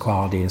source of those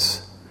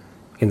qualities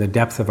in the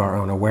depth of our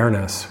own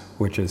awareness,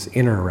 which is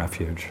inner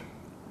refuge.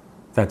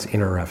 That's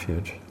inner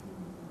refuge.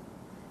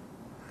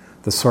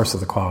 The source of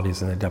the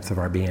qualities in the depth of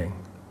our being.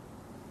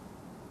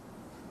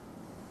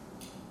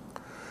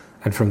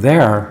 And from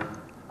there,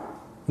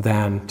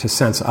 then, to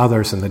sense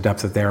others in the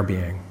depth of their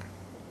being.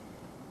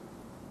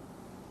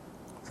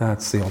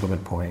 That's the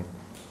ultimate point.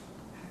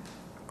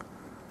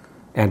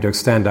 And to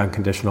extend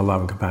unconditional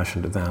love and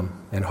compassion to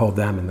them and hold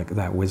them in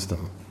that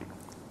wisdom.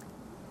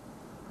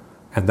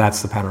 And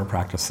that's the pattern of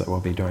practice that we'll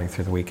be doing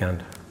through the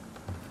weekend.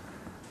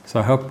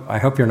 So I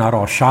hope you're not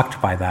all shocked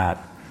by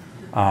that.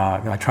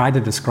 I tried to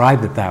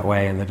describe it that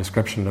way in the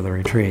description of the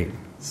retreat,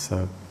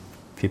 so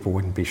people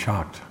wouldn't be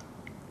shocked.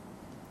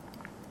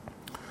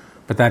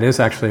 But that is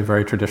actually a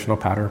very traditional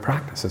pattern of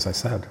practice, as I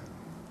said.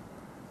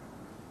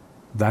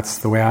 That's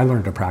the way I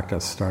learned to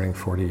practice starting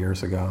 40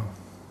 years ago.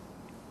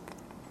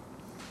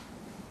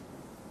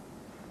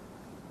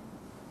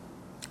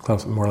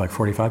 Close, more like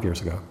 45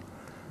 years ago.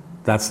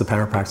 That's the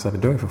pattern of practice I've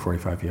been doing for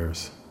 45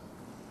 years.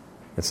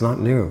 It's not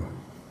new.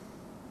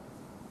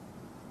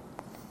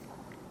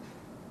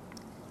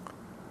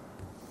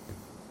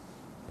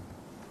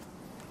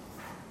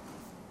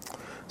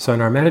 So in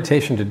our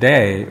meditation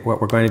today,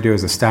 what we're going to do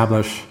is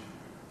establish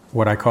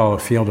what I call a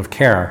field of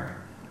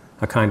care,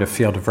 a kind of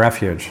field of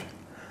refuge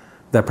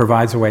that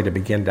provides a way to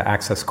begin to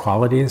access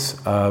qualities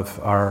of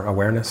our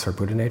awareness or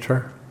Buddha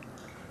nature.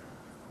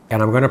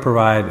 And I'm going to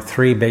provide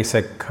 3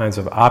 basic kinds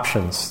of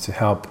options to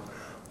help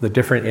the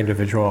different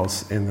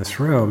individuals in this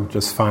room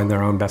just find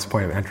their own best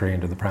point of entry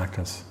into the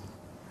practice.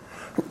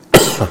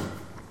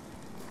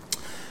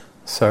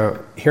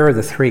 So here are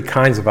the three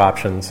kinds of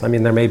options. I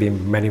mean, there may be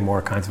many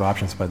more kinds of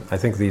options, but I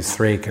think these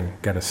three can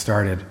get us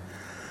started.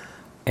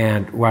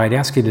 And what I'd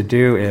ask you to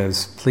do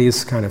is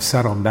please kind of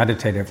settle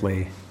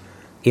meditatively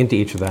into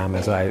each of them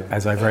as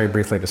I very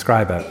briefly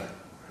describe it.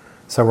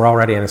 So we're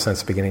already, in a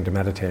sense, beginning to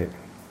meditate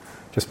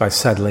just by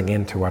settling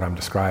into what I'm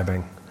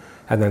describing,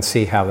 and then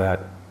see how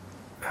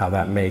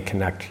that may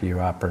connect you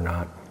up or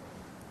not.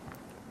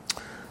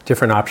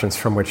 Different options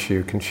from which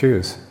you can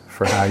choose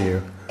for how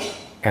you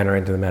enter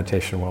into the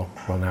meditation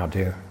we'll now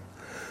do.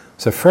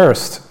 So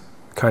first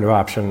kind of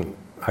option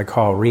I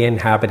call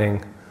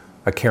re-inhabiting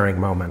a caring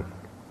moment.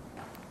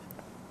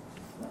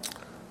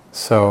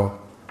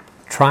 So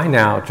try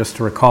now just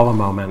to recall a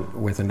moment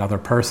with another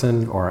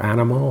person or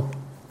animal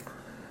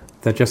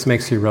that just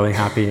makes you really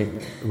happy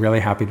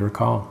to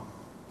recall,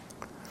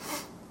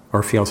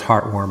 or feels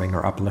heartwarming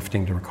or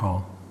uplifting to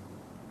recall.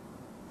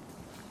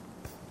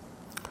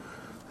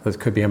 It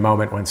could be a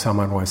moment when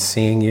someone was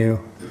seeing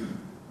you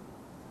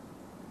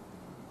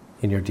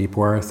in your deep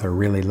worth, or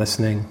really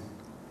listening,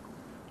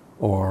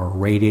 or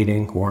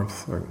radiating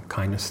warmth or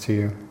kindness to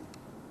you,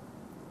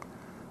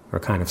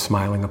 or kind of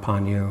smiling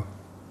upon you,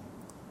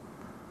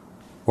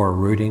 or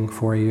rooting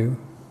for you,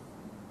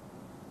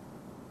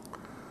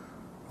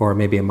 or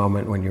maybe a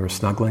moment when you were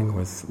snuggling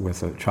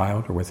with a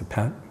child or with a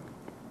pet.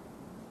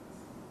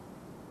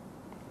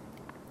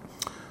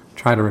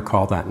 Try to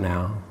recall that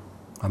now,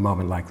 a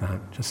moment like that,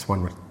 just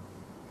one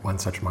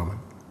such moment.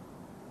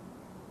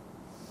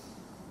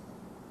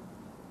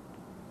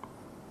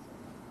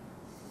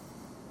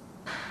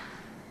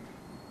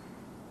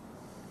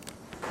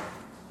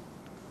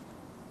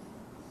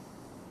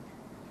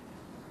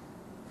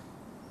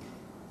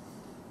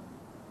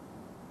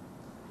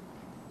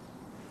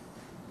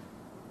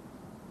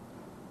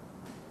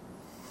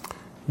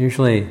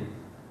 Usually,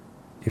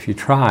 if you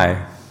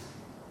try,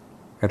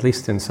 at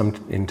least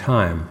in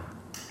time,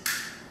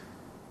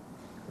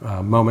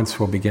 moments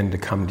will begin to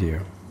come to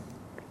you.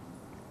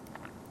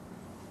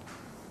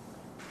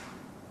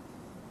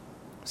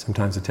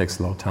 Sometimes it takes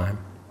a little time.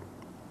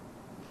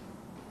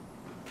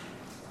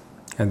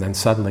 And then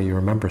suddenly you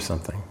remember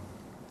something.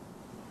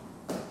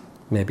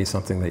 Maybe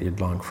something that you'd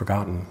long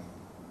forgotten.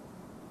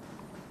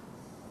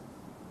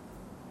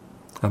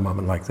 A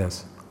moment like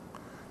this.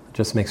 It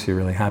just makes you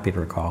really happy to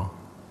recall.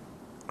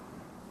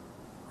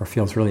 Or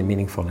feels really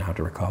meaningful now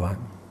to recall it.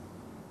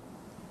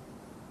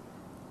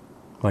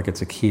 Like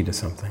it's a key to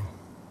something.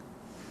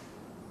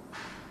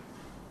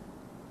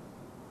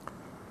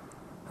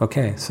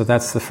 Okay, so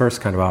that's the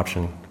first kind of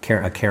option,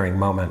 a caring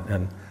moment.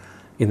 And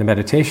in the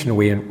meditation,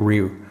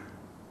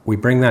 we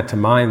bring that to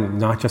mind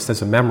not just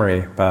as a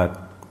memory,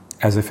 but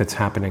as if it's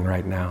happening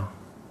right now.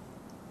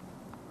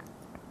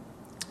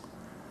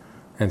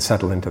 And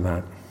settle into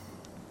that.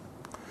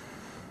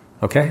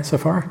 Okay, so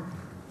far?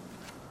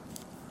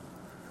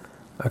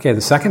 Okay,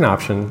 the second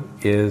option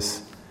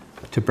is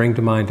to bring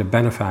to mind a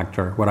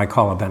benefactor, what I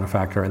call a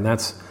benefactor, and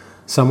that's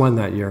someone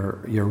that you're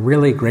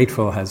really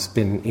grateful has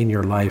been in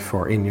your life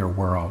or in your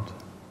world.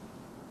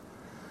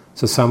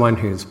 So someone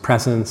whose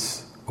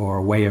presence or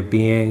way of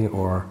being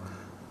or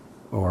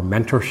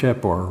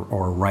mentorship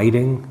or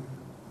writing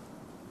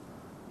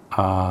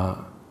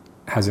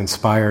has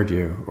inspired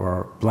you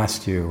or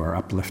blessed you or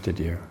uplifted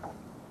you.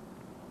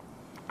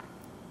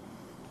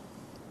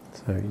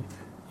 So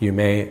you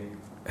may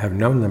have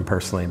known them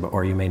personally,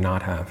 or you may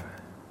not have.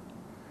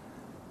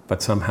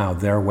 But somehow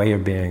their way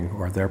of being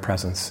or their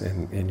presence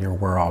in your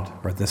world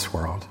or this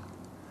world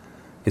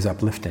is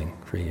uplifting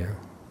for you.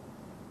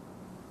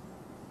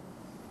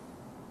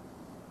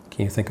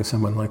 Can you think of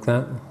someone like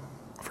that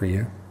for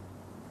you?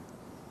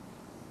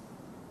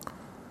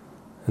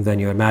 And then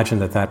you imagine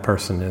that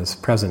person is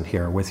present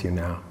here with you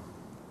now,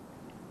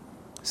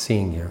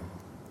 seeing you,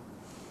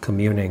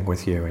 communing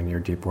with you in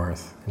your deep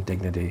worth and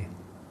dignity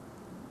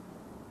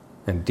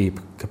and deep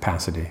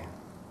capacity.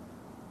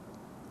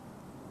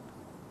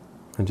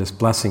 And just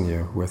blessing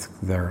you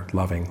with their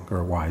loving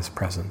or wise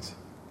presence.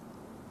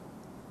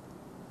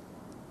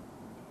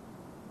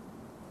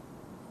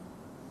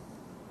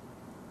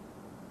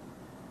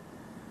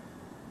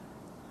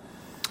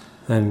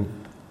 Then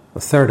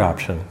the third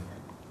option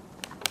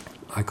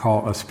I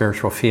call a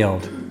spiritual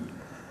field.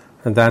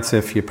 And that's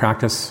if you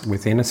practice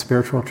within a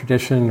spiritual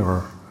tradition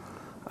or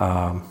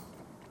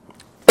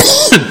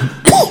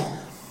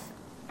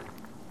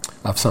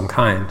of some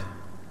kind,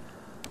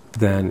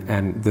 then,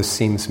 and this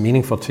seems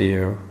meaningful to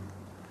you,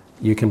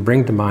 you can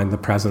bring to mind the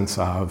presence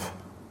of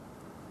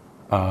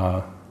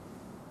God,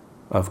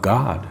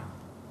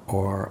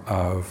 or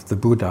of the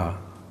Buddha,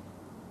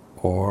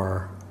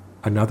 or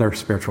another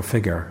spiritual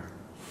figure,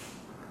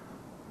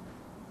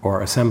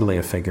 or assembly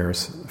of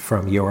figures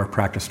from your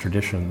practice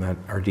tradition that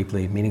are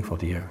deeply meaningful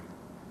to you.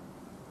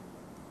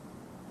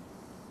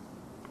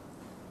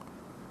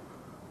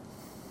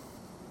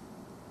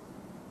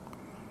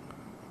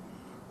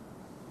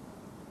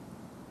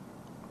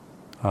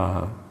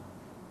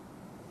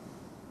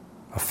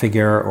 A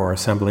figure or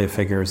assembly of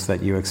figures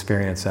that you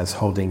experience as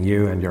holding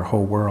you and your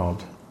whole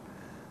world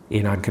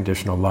in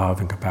unconditional love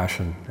and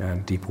compassion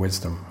and deep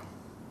wisdom.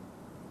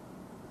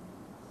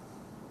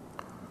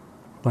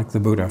 like the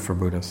Buddha for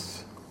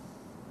Buddhists.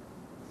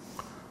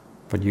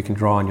 But you can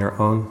draw on your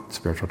own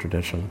spiritual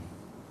tradition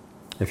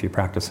if you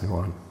practice in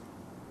one.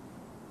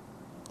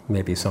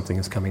 Maybe something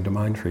is coming to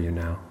mind for you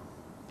now,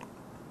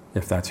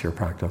 if that's your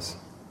practice.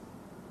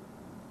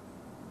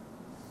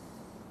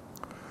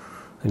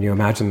 And you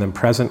imagine them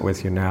present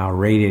with you now,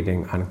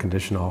 radiating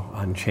unconditional,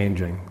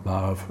 unchanging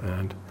love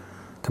and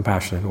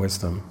compassion and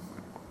wisdom.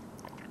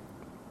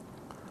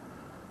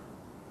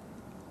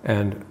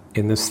 And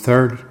in this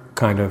third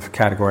kind of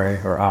category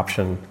or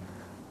option,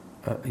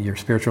 your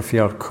spiritual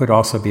field could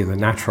also be the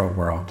natural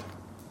world.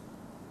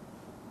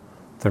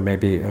 There may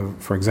be,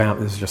 for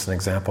example, this is just an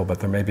example, but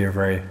there may be a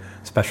very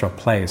special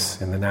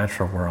place in the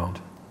natural world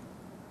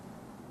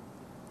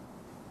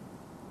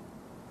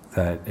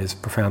that is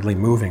profoundly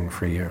moving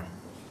for you.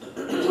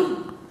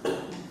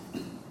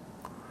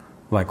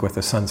 Like with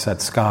a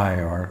sunset sky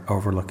or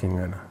overlooking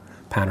a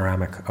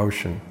panoramic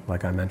ocean,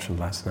 like I mentioned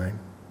last night.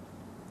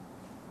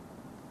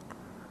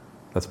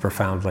 That's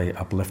profoundly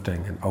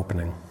uplifting and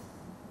opening.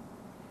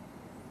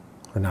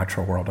 The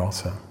natural world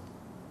also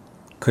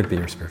could be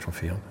your spiritual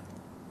field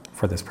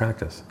for this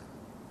practice.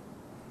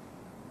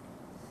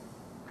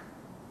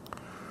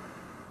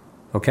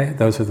 Okay,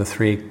 those are the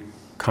three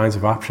kinds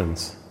of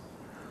options.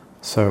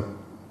 So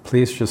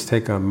please just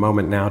take a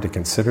moment now to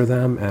consider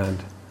them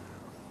and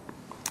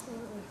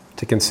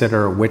to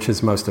consider which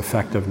is most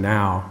effective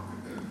now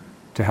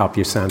to help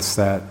you sense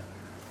that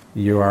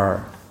you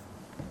are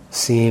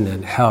seen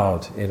and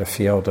held in a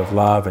field of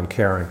love and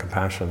care and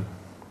compassion.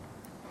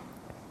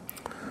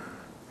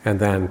 And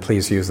then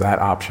please use that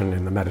option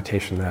in the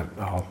meditation that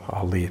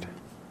I'll lead,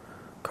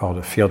 called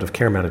a field of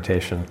care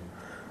meditation,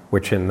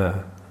 which in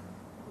the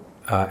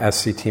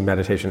SCT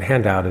meditation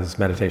handout is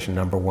meditation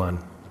number 1.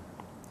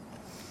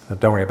 So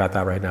don't worry about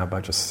that right now,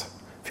 but just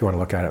if you want to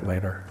look at it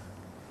later.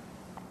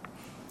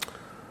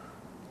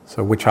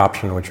 So which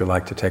option would you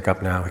like to take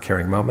up now? A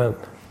caring moment,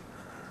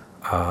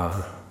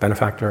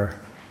 benefactor,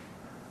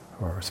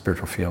 or a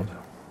spiritual field?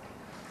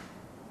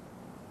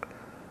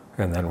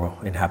 And then we'll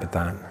inhabit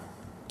that.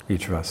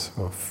 Each of us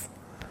will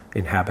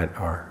inhabit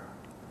our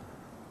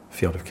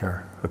field of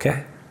care.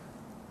 Okay?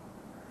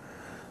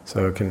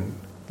 So we can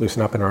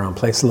loosen up in our own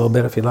place a little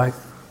bit if you like.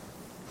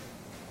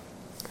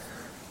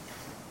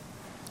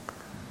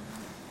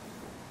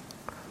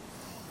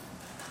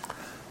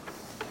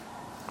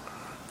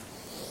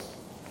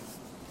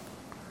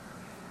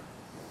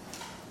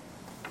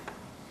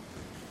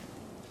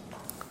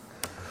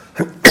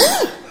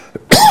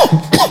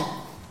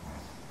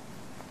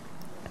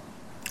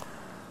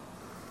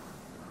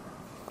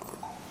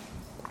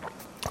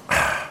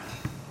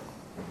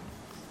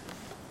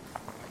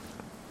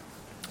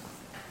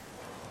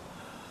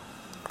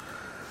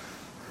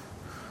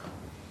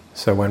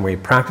 So when we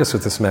practice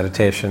with this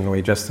meditation,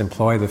 we just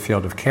employ the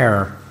field of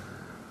care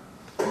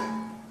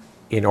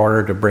in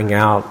order to bring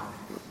out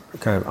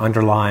kind of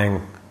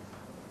underlying,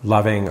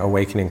 loving,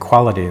 awakening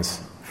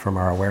qualities from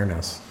our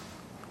awareness.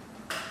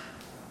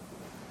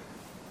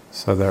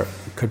 So there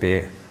could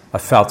be a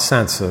felt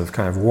sense of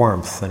kind of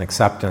warmth and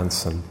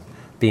acceptance and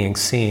being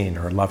seen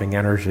or loving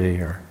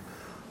energy or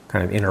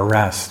kind of inner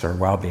rest or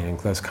well-being.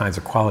 Those kinds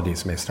of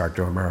qualities may start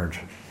to emerge,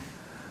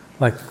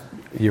 like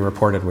you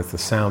reported with the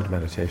sound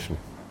meditation.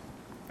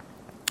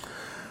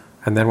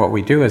 And then what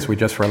we do is we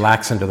just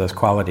relax into those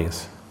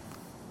qualities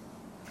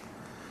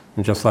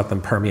and just let them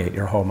permeate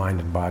your whole mind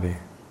and body.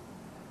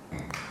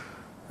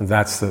 And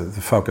that's the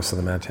focus of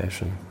the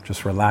meditation.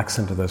 Just relax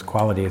into those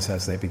qualities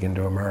as they begin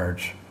to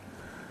emerge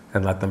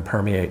and let them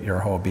permeate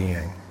your whole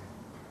being.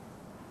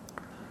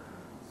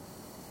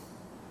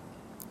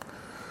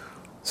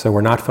 So we're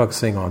not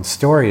focusing on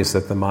stories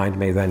that the mind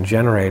may then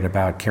generate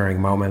about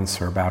caring moments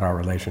or about our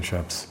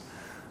relationships.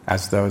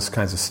 As those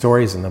kinds of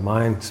stories in the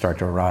mind start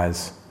to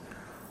arise,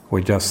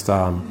 we just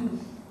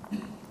kind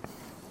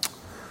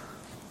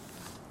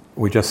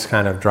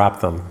of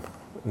drop them.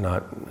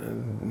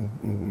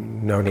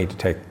 No need to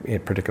take a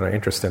particular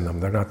interest in them.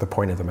 They're not the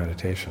point of the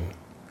meditation.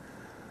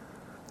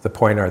 The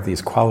point are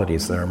these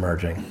qualities that are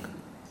emerging.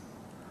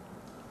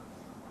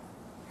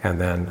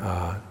 And then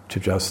to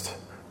just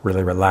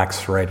really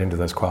relax right into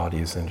those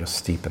qualities and just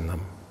steep in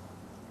them.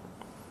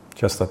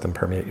 Just let them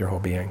permeate your whole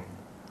being.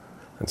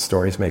 And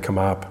stories may come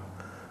up,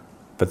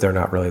 but they're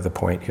not really the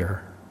point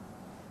here.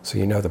 So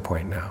you know the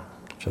point now.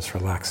 Just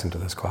relax into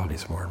those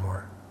qualities more and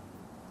more.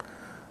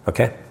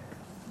 Okay?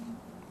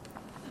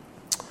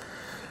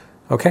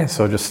 Okay,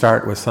 so just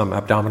start with some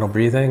abdominal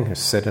breathing.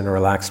 Just sit in a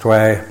relaxed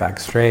way, back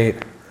straight.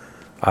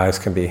 Eyes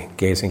can be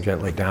gazing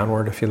gently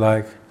downward if you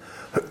like.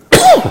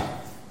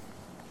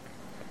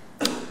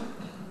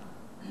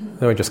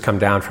 Then we just come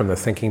down from the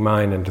thinking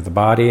mind into the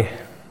body.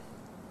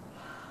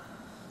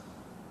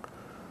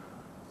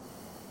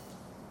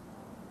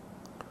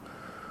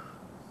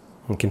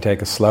 You can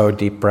take a slow,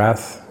 deep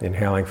breath,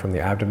 inhaling from the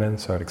abdomen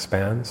so it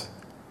expands.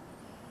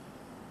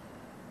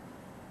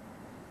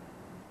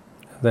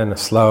 And then a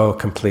slow,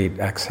 complete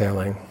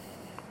exhaling.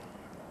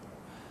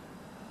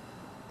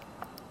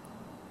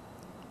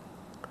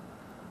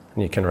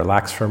 And you can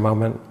relax for a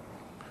moment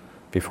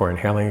before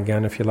inhaling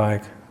again if you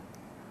like.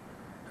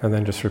 And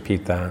then just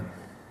repeat that.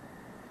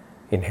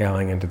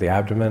 Inhaling into the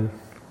abdomen,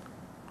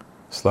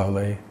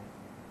 slowly,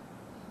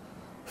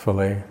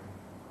 fully.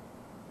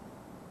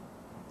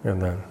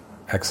 And then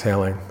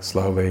exhaling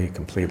slowly,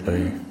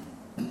 completely.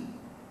 And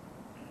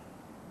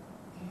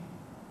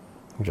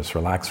just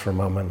relax for a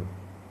moment.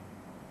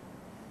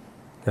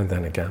 And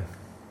then again.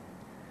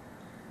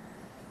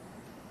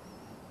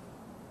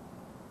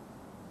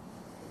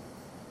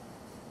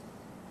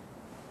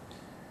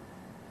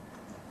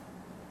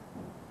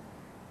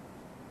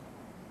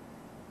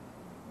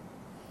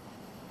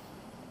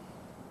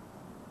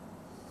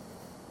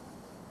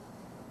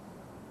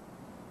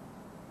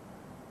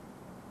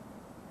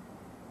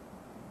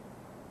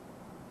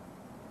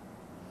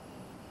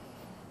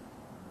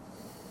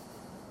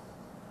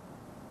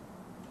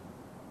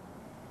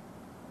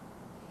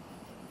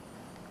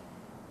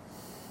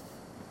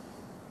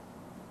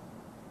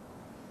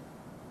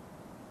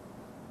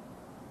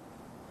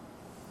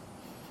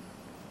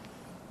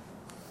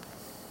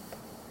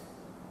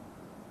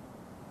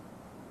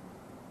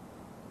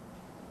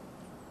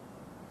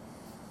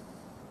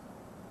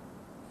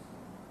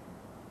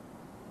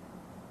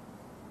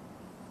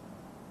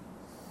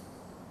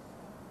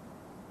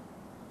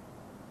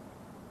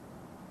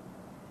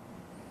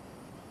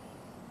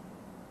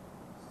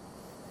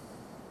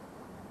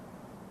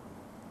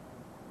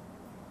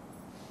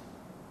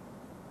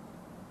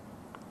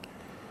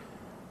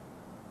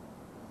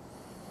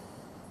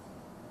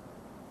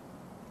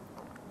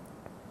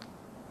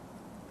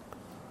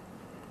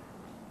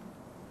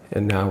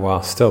 And now,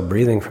 while still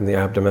breathing from the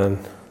abdomen,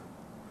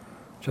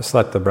 just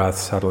let the breath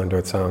settle into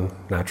its own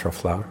natural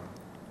flow.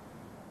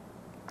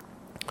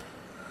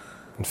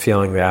 And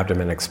feeling the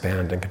abdomen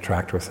expand and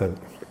contract with it.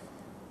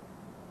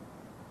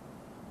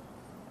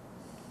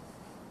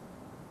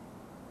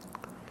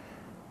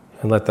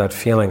 And let that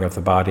feeling of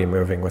the body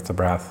moving with the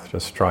breath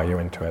just draw you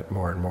into it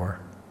more and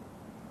more,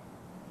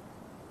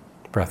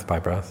 breath by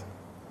breath.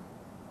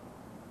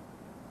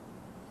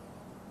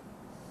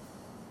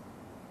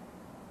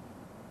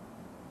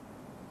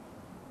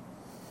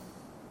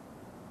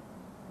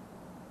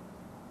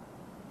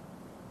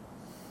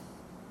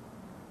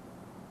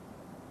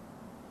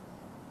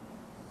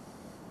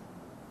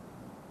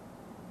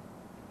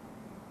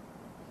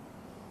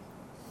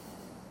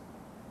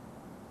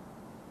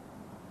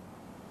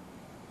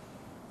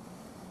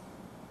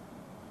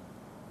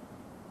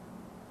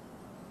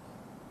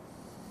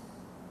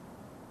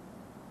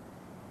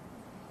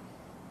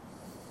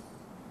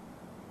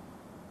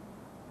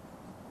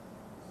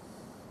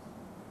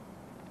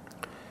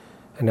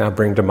 And now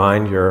bring to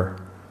mind your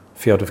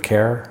field of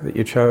care that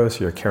you chose,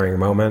 your caring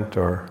moment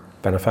or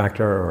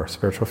benefactor or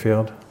spiritual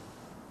field.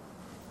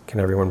 Can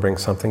everyone bring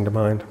something to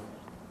mind?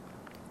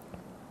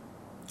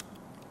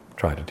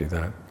 Try to do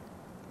that.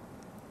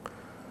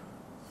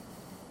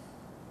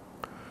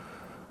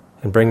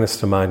 And bring this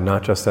to mind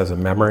not just as a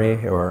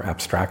memory or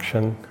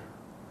abstraction,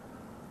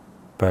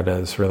 but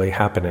as really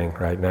happening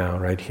right now,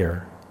 right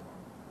here.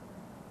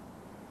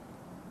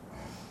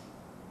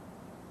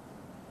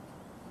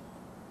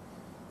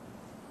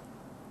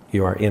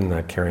 You are in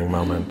that caring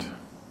moment,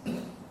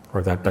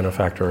 or that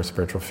benefactor or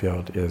spiritual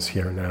field is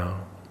here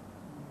now.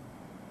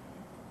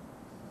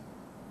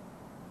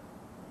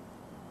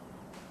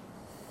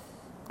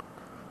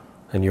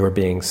 And you are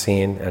being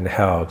seen and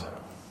held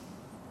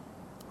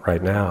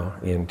right now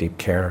in deep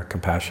care,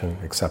 compassion,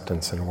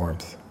 acceptance, and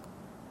warmth,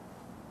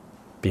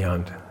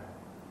 beyond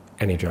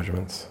any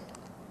judgments.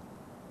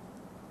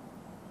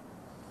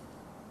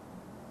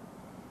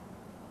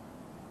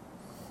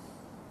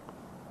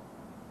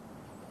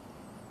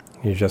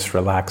 You just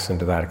relax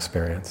into that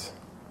experience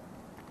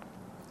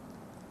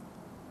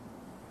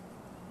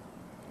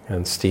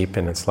and steep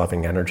in its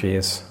loving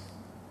energies.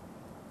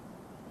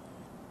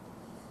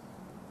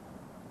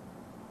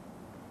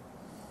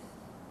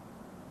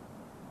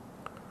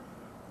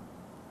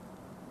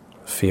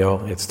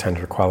 Feel its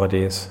tender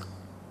qualities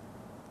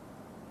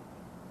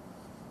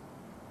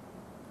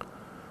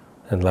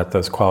and let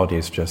those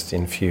qualities just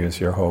infuse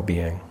your whole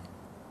being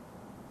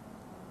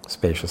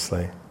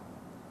spaciously.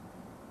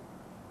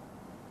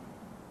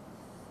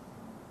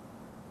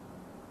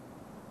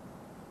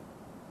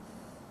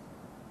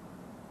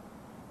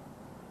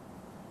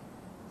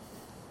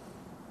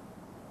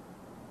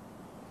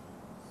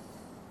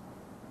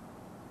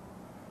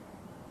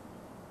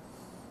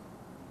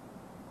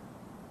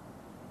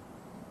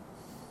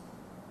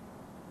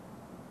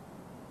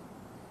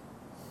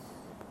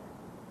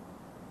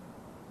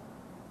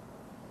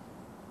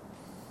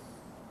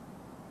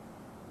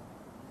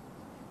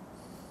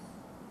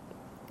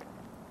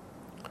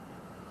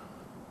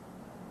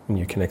 And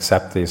you can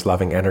accept these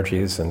loving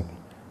energies and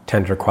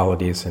tender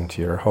qualities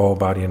into your whole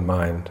body and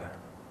mind.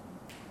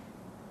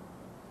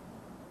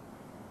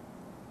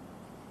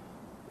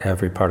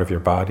 Every part of your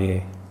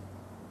body,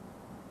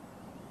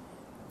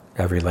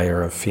 every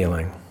layer of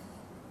feeling.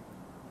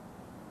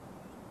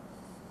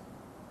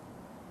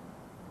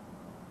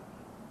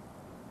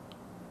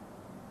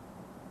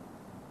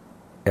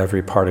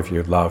 Every part of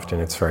you loved in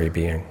its very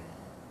being.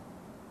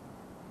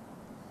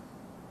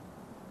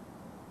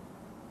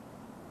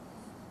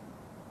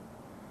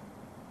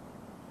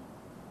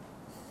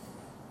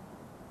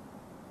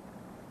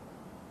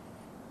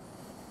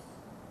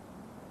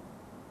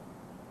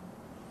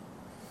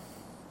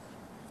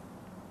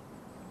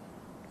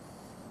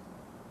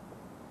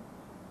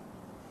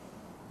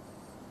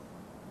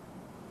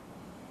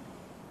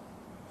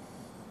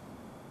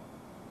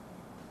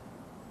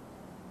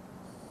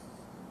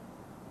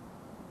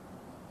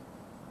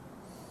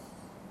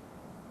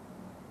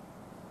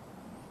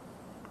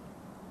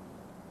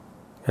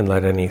 And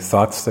let any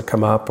thoughts that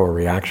come up or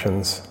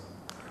reactions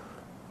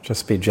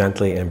just be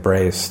gently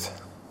embraced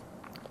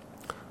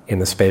in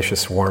the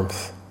spacious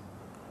warmth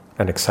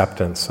and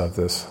acceptance of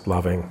this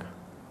loving,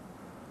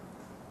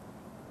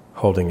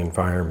 holding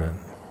environment.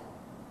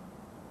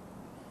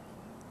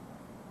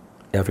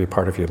 Every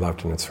part of you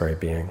loved in its very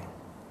being.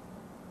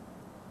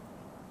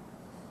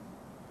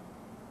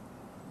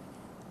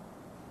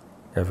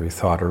 Every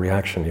thought or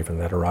reaction even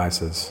that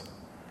arises,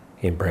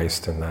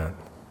 embraced in that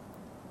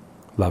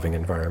loving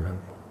environment.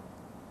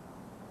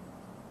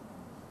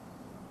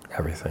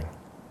 Everything.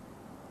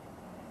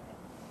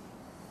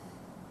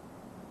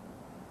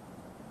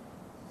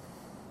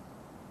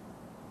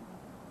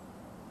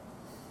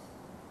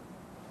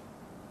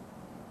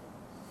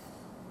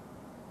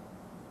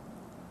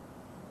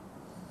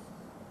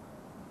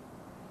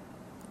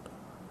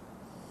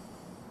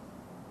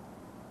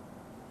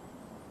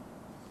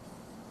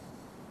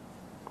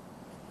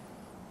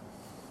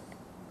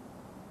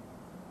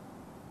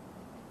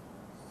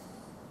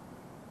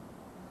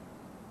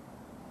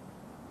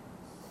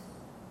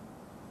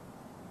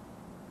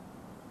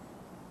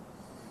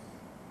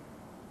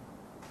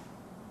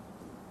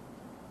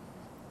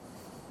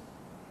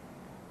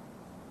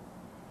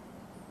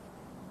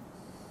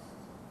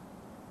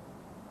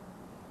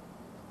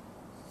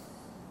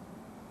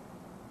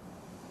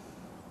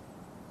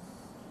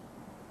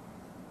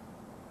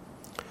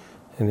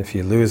 And if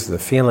you lose the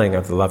feeling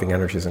of the loving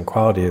energies and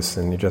qualities,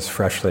 then you just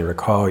freshly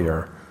recall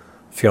your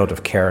field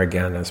of care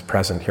again as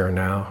present here and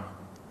now,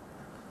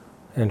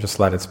 and just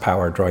let its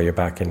power draw you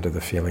back into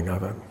the feeling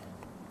of it.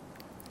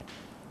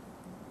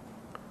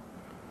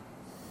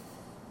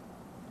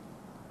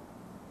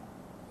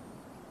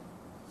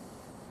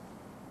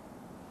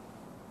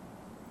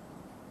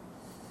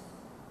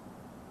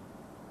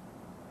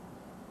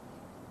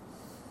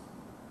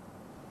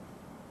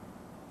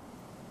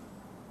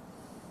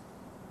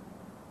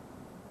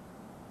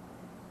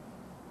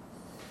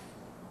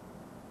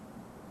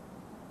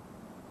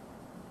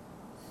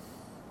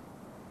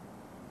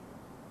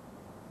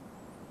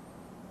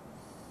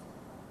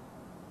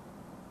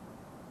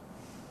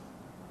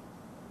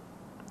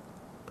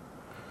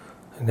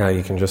 Now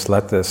you can just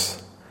let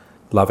this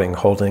loving,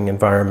 holding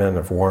environment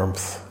of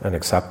warmth and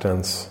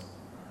acceptance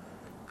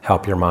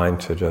help your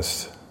mind to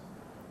just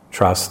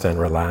trust and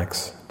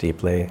relax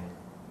deeply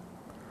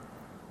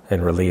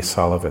and release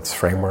all of its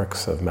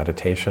frameworks of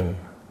meditation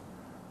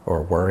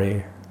or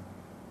worry.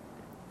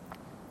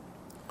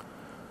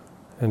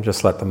 And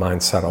just let the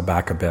mind settle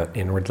back a bit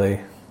inwardly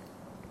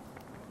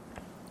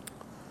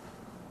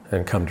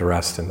and come to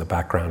rest in the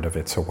background of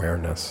its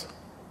awareness,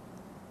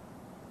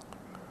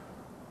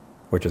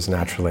 which is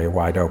naturally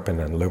wide open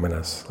and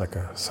luminous like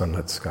a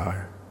sunlit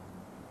sky.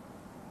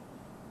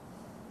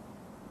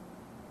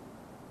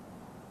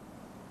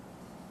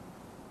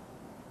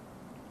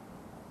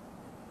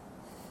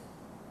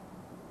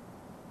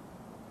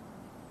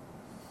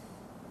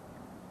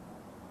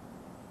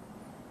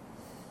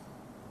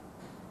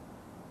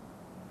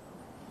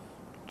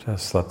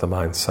 Just let the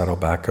mind settle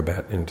back a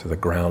bit into the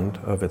ground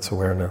of its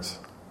awareness,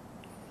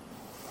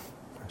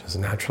 which is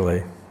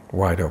naturally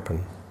wide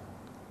open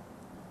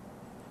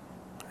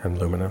and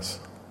luminous.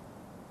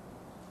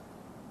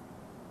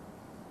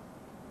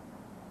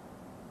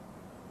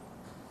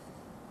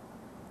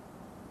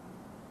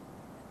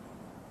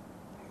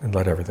 And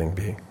let everything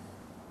be.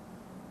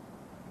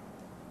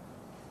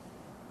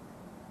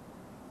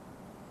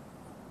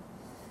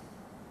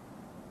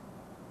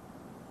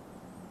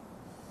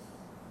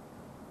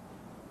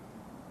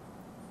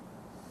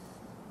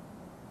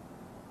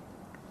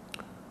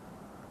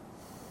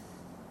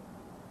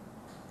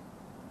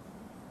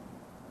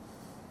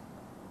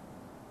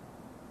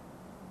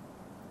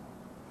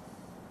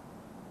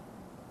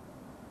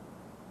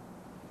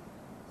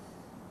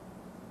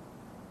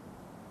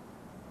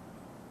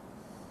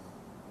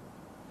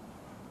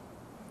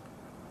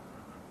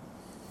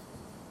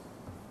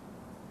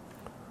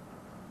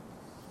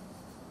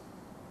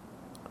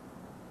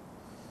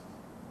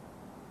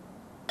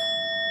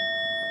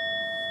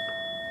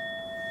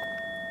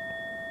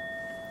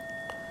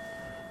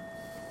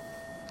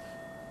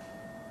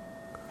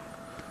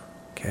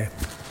 Okay.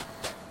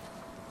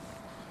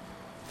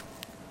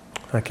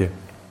 Thank you.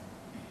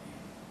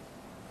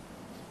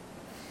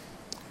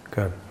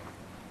 Good.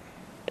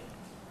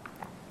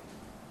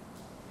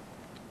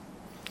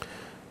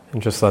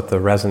 And just let the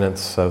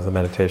resonance of the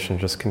meditation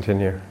just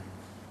continue.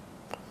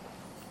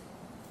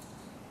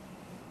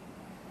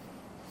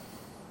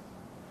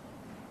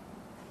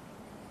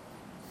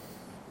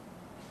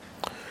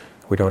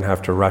 We don't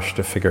have to rush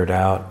to figure it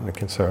out. We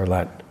can sort of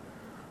let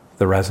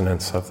the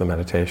resonance of the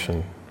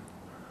meditation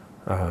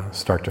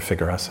start to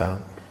figure us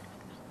out.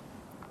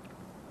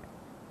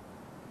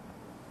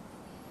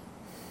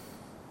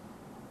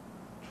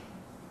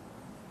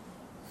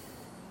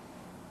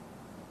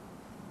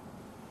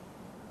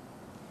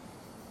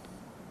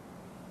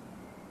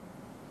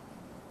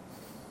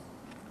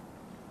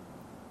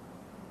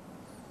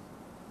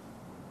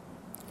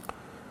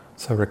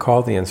 So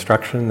recall the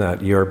instruction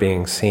that you're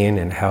being seen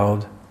and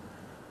held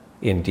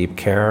in deep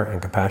care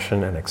and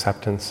compassion and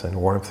acceptance and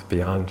warmth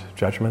beyond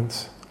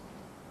judgments.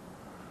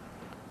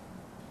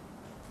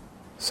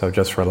 So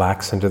just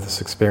relax into this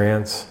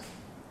experience,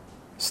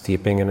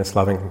 steeping in its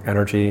loving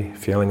energy,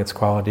 feeling its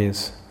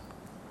qualities,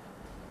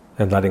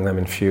 and letting them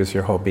infuse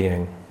your whole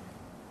being.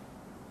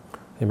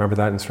 You remember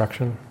that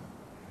instruction?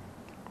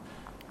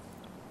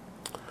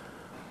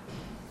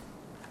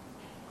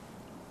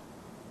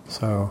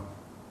 So,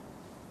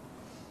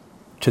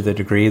 to the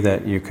degree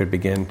that you could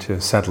begin to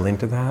settle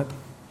into that,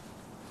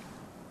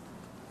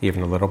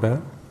 even a little bit,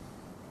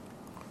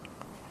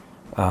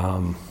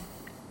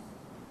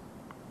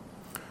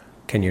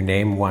 can you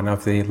name one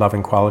of the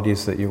loving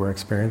qualities that you were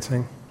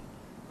experiencing?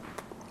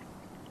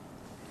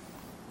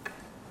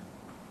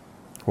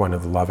 One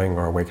of the loving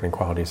or awakening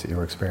qualities that you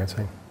were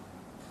experiencing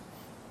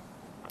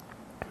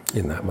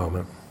in that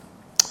moment.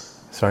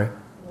 Sorry?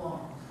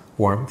 Warmth.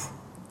 Warmth.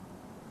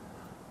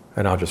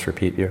 And I'll just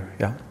repeat you.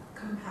 Yeah?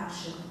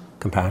 Compassion.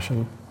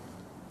 Compassion.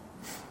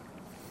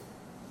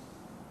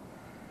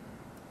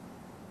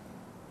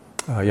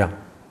 Yeah.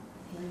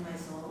 Feeling my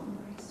soul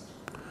embraced.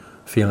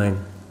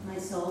 Feeling. My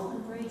soul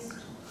embraced.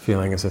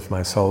 Feeling as if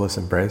my soul is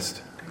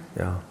embraced.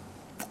 Yeah.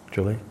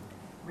 Julie?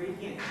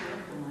 Radiant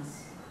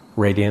cheerfulness.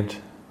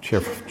 Radiant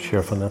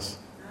cheerfulness.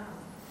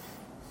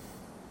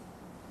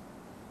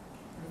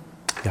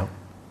 Yeah.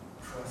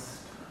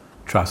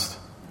 Trust.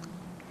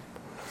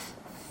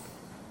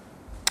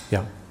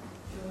 Yeah.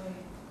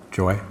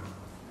 Joy. Joy.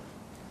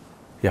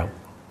 Yeah.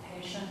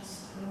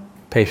 Patience.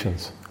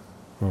 Patience.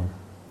 Mm.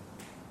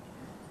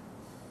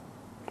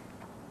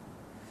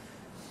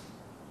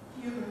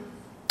 Humor.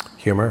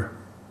 Humor.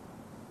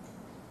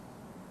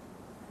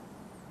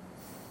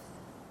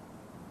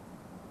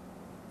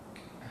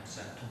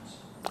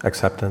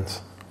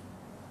 Acceptance.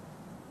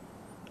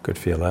 Could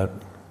feel that.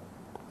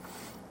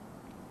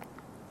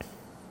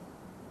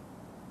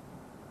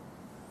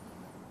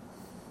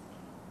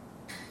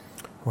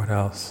 What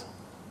else?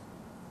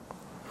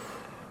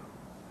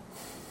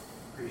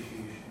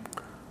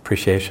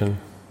 Appreciation.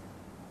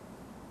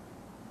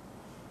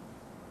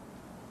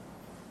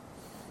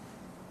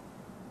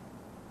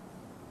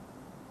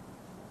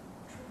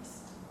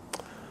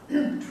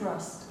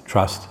 Trust.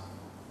 Trust.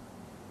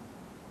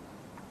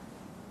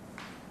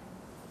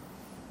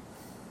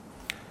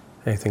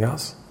 Anything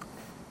else?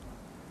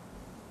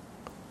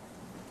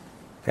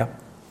 Yeah.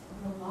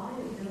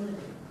 Reliability.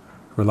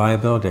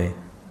 Reliability.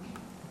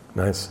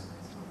 Nice.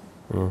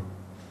 Mm.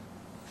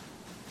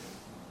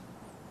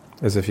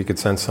 As if you could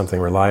sense something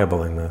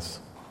reliable in this.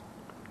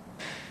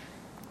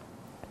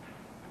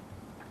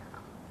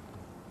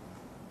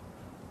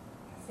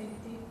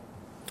 Safety.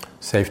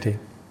 Safety.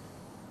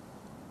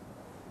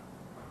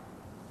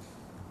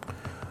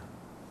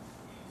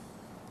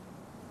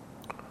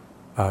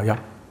 Yeah.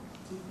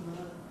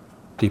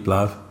 Deep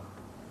love.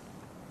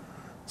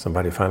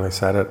 Somebody finally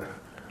said it.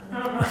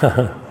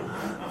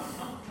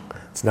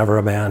 It's never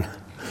a man.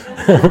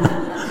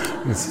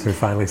 Who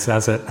finally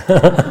says it.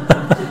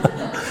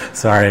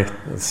 Sorry,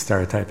 let's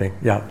start typing.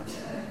 Yeah.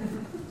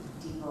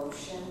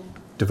 Devotion.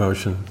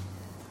 Devotion.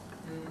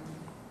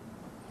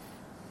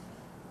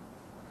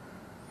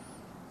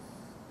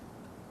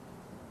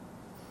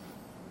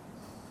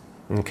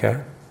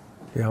 Okay.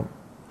 Yeah.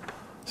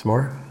 Some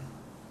more?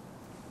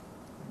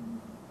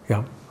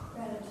 Yeah.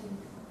 Gratitude.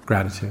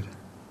 Gratitude.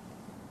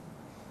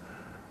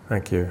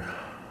 Thank you.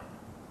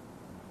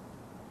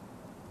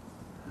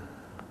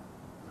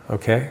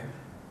 Okay.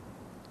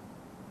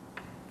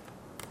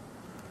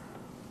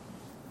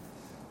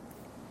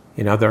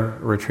 In other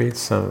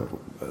retreats, some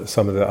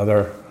of the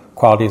other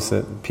qualities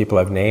that people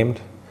have named,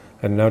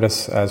 and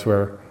notice as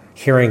we're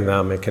hearing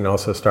them, it can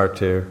also start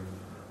to,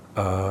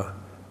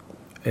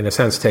 in a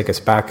sense, take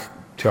us back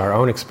to our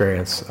own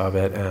experience of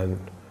it and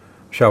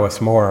show us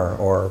more,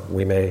 or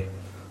we may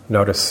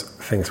notice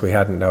things we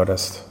hadn't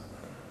noticed,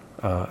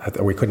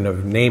 we couldn't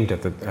have named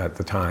at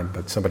the time,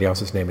 but somebody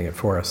else is naming it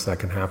for us. That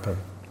can happen.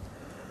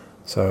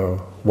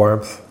 So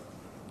warmth,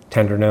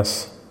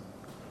 tenderness,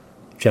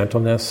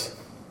 gentleness.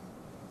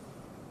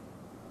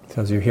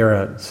 So as you hear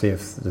it, see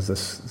if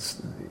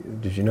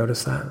did you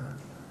notice that?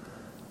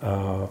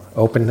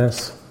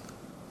 Openness.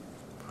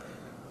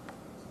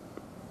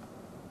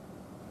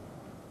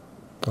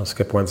 I'll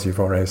skip ones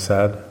you've already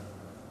said.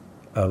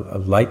 A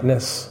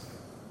lightness,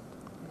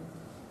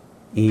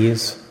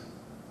 ease,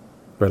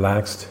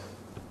 relaxed,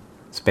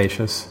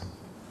 spacious,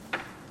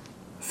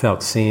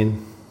 felt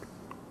seen,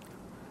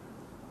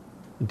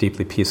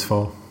 deeply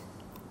peaceful,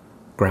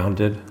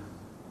 grounded,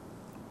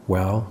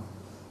 well,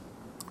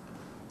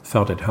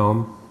 felt at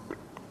home,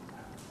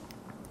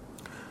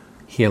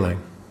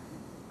 healing,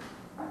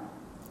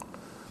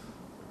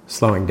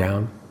 slowing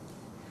down,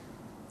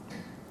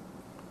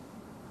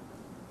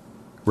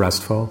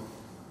 restful,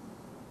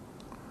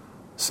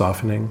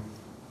 softening,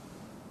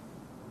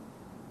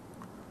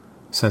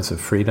 sense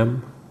of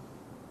freedom,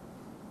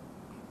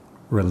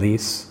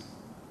 release,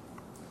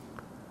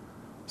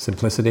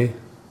 simplicity,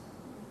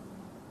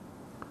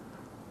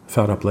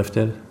 felt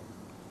uplifted,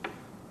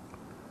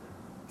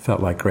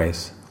 felt like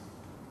grace.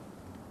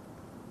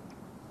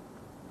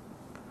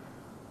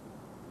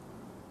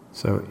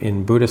 So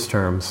in Buddhist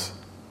terms,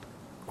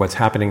 what's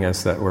happening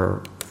is that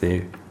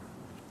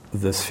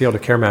this field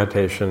of care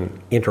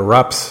meditation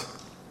interrupts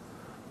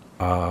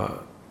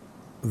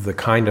the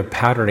kind of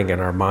patterning in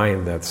our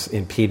mind that's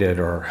impeded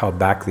or held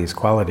back these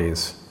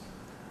qualities,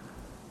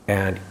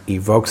 and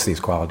evokes these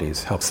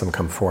qualities, helps them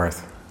come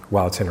forth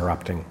while it's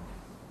interrupting.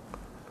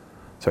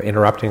 So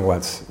interrupting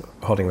what's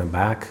holding them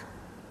back,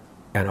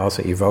 and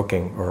also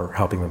evoking or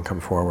helping them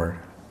come forward.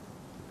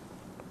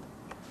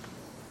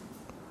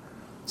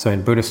 So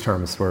in Buddhist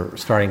terms, we're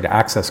starting to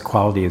access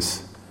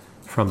qualities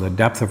from the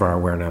depth of our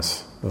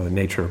awareness, the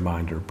nature of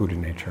mind, or Buddha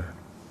nature.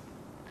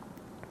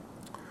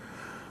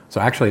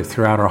 So actually,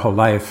 throughout our whole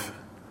life,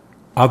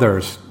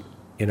 others,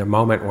 in a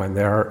moment when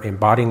they're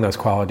embodying those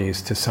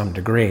qualities to some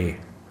degree,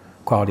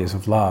 qualities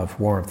of love,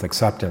 warmth,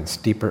 acceptance,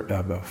 deeper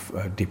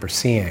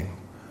seeing,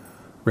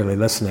 really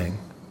listening,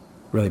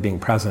 really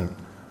being present,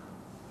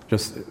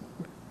 just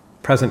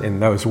present in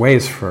those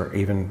ways for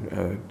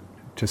even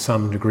to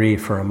some degree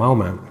for a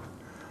moment,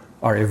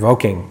 are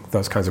evoking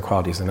those kinds of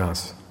qualities in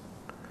us.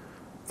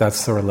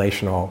 That's the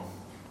relational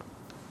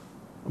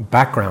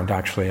background,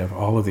 actually, of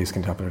all of these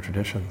contemplative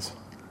traditions.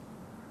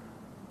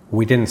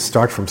 We didn't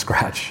start from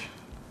scratch.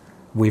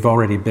 We've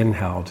already been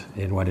held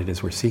in what it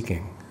is we're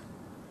seeking.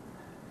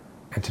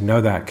 And to know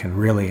that can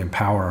really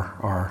empower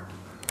our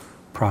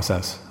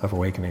process of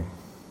awakening.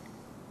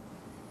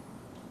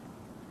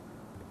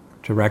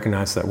 To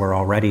recognize that we're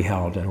already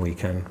held and we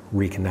can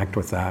reconnect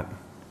with that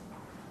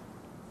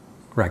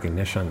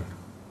recognition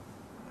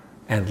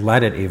and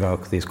let it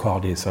evoke these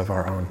qualities of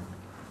our own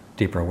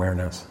deeper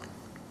awareness.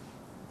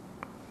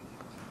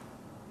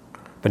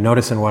 But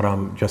notice in what I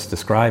just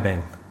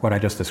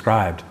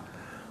described,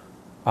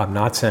 I'm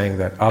not saying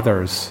that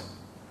others,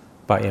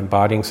 by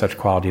embodying such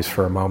qualities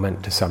for a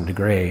moment to some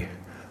degree,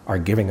 are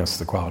giving us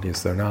the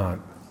qualities. They're not.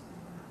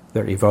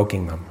 They're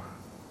evoking them.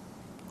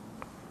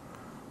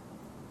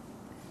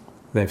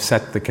 They've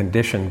set the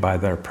condition by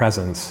their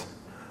presence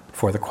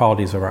for the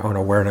qualities of our own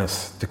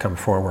awareness to come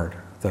forward,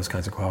 those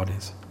kinds of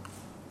qualities.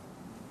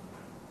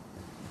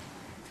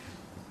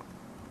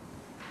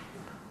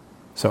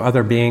 So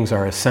other beings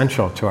are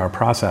essential to our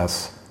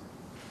process,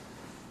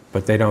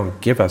 but they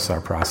don't give us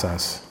our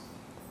process.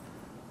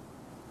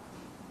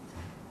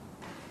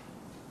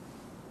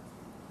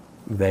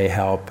 They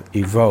help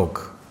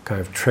evoke,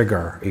 kind of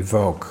trigger,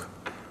 evoke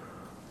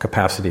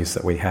capacities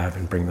that we have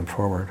and bring them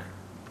forward.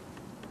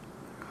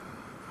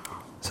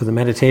 So the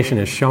meditation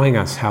is showing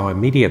us how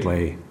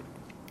immediately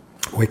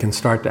we can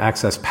start to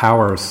access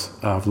powers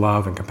of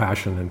love and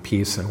compassion and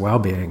peace and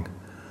well-being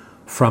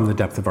from the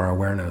depth of our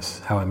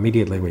awareness, how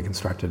immediately we can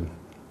start to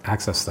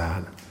access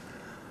that.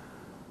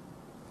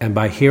 And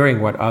by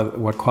hearing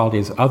what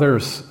qualities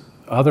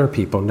other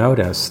people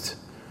noticed,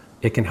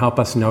 it can help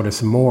us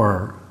notice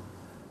more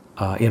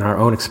in our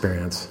own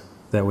experience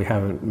that we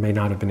may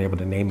not have been able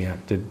to name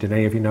yet. Did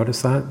any of you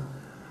notice that?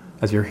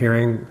 As you're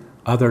hearing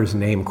others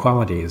name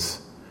qualities,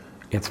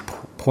 it's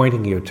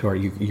pointing you to, or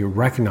you're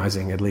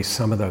recognizing at least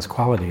some of those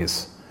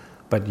qualities,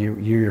 but you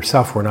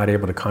yourself were not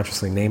able to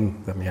consciously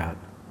name them yet.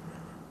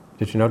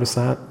 Did you notice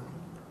that?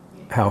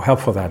 How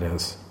helpful that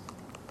is.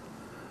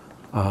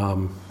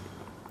 The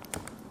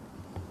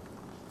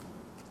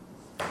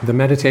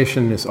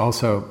meditation is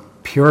also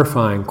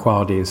purifying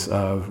qualities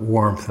of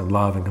warmth and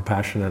love and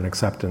compassion and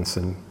acceptance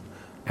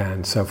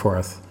and so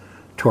forth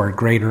toward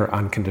greater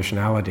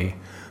unconditionality.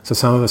 So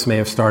some of us may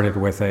have started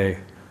with a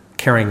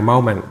caring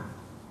moment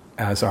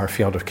as our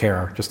field of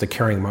care, just a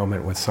caring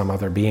moment with some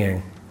other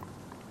being,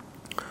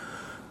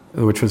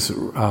 which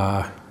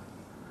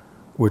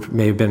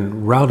may have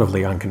been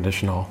relatively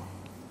unconditional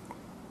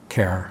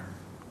care.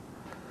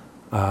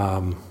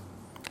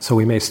 So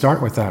we may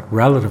start with that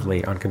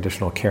relatively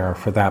unconditional care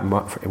for that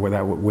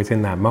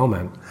within that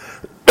moment.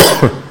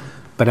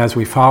 But as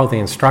we follow the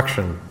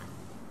instruction,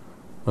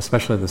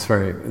 especially this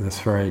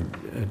very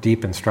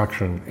deep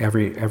instruction,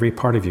 every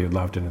part of you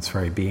loved in its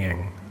very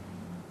being,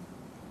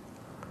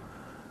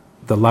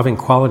 the loving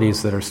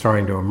qualities that are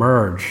starting to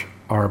emerge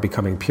are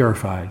becoming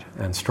purified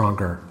and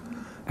stronger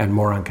and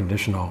more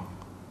unconditional.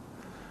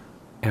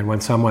 And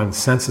when someone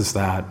senses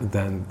that,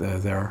 then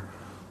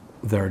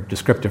their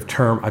descriptive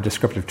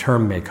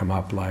term may come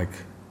up like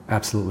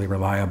absolutely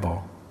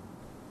reliable.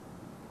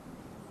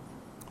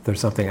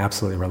 There's something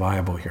absolutely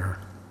reliable here.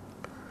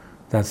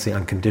 That's the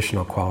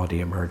unconditional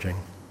quality emerging.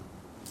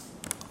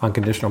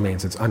 Unconditional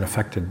means it's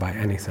unaffected by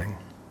anything.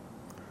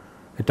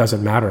 It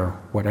doesn't matter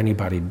what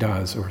anybody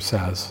does or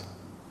says.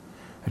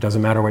 It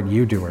doesn't matter what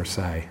you do or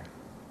say.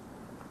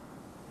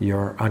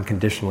 You're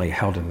unconditionally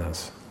held in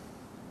this.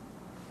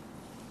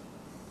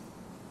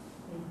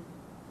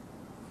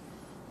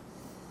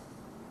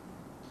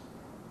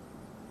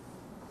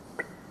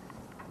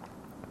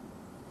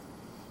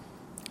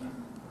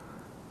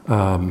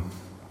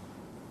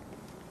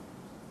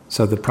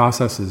 So the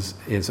process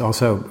is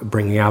also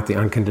bringing out the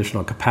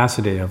unconditional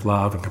capacity of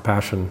love and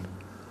compassion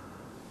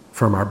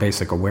from our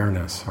basic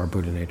awareness, our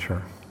Buddha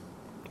nature.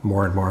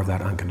 More and more of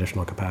that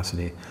unconditional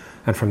capacity.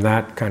 And from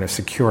that kind of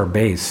secure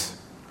base,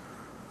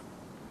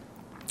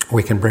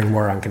 we can bring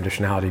more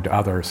unconditionality to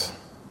others.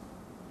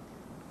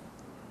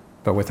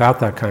 But without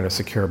that kind of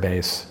secure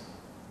base,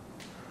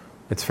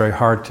 it's very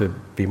hard to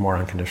be more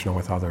unconditional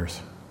with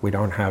others. We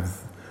don't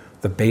have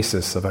the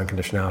basis of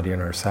unconditionality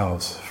in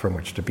ourselves from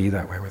which to be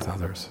that way with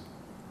others.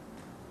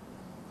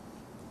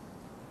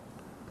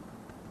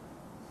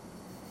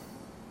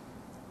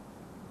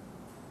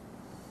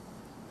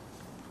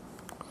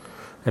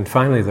 And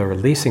finally, the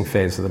releasing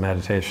phase of the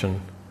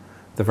meditation,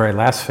 the very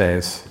last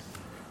phase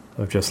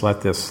of just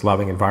let this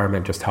loving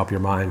environment just help your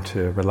mind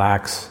to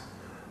relax,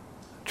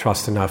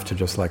 trust enough to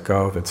just let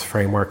go of its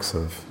frameworks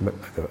of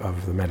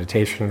the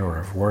meditation or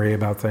of worry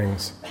about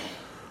things,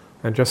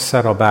 and just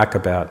settle back a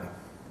bit,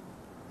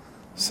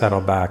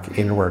 settle back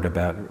inward a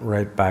bit,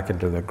 right back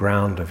into the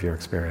ground of your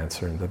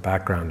experience or in the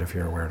background of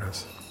your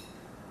awareness,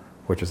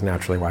 which is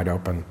naturally wide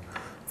open.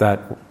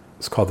 That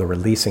is called the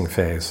releasing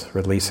phase,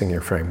 releasing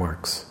your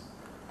frameworks,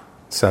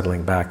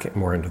 settling back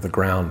more into the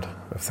ground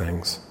of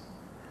things.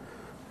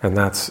 And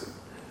that's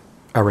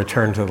a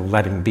return to the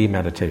letting be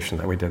meditation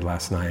that we did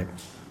last night.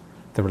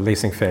 The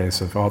releasing phase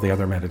of all the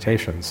other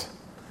meditations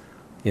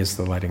is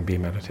the letting be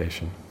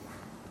meditation.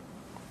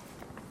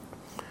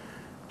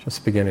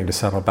 Just beginning to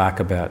settle back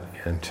a bit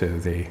into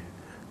the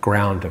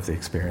ground of the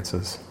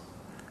experiences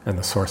and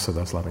the source of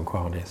those loving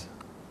qualities.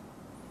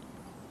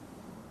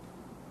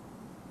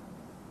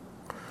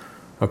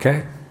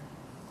 Okay?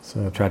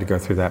 So I'll try to go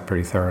through that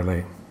pretty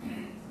thoroughly.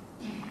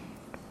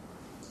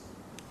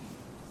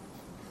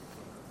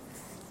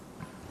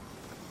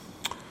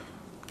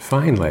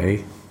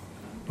 Finally,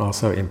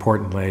 also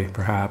importantly,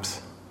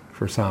 perhaps,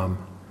 for some,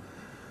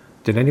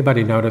 did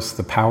anybody notice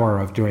the power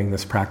of doing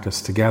this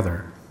practice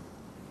together?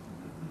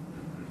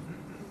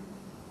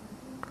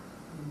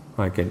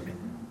 Like it,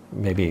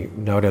 maybe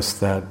notice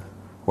that,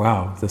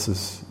 wow,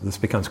 this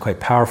becomes quite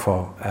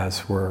powerful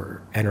as we're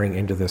entering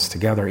into this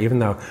together, even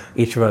though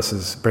each of us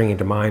is bringing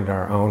to mind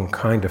our own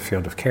kind of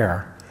field of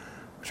care,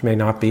 which may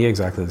not be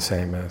exactly the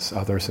same as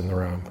others in the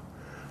room.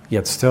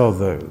 Yet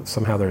still,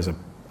 somehow there's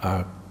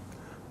a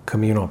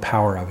communal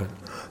power of it.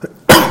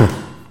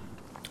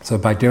 So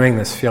by doing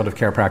this field of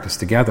care practice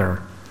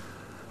together,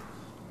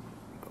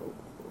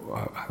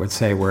 I would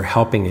say we're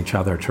helping each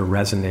other to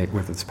resonate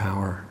with its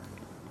power.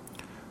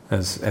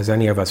 As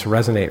any of us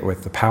resonate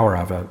with the power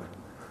of it,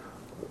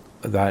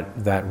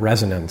 that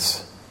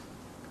resonance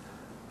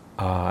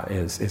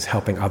is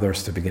helping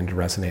others to begin to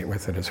resonate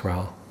with it as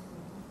well,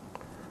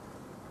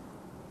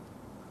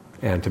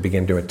 and to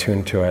begin to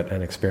attune to it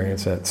and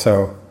experience it.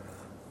 So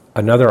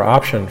another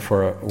option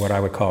for what I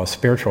would call a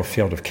spiritual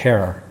field of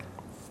care,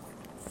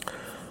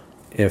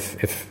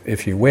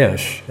 if you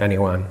wish,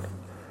 anyone,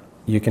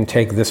 you can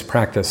take this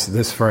practice,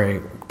 this very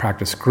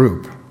practice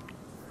group,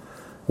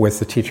 with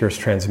the teacher's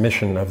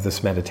transmission of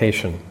this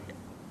meditation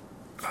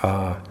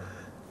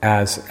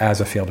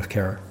as a field of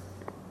care.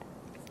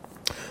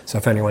 So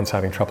if anyone's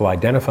having trouble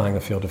identifying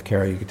the field of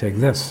care, you could take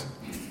this.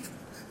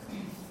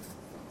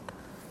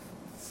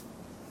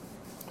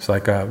 It's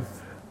like a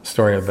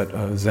story of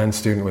a Zen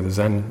student with a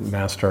Zen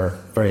master,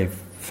 very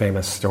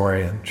famous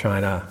story in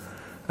China,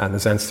 and the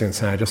Zen student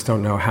said, I just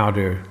don't know how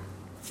to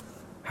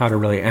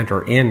really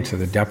enter into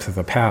the depth of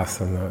the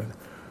path, and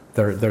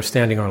they're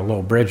standing on a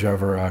little bridge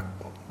over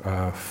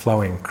a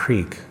flowing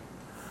creek,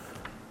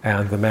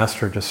 and the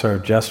master just sort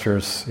of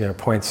gestures,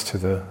 points to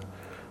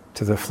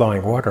the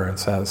flowing water and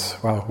says,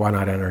 well, why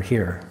not enter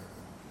here?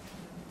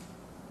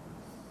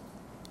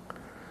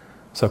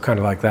 So kind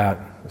of like that,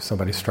 if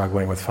somebody's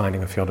struggling with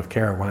finding a field of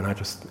care, why not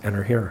just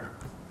enter here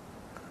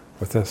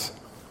with this?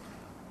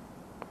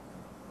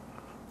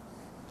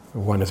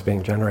 One is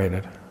being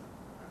generated.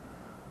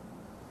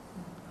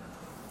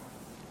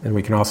 And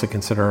we can also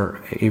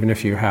consider, even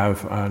if you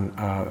have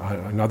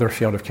another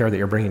field of care that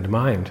you're bringing to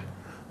mind,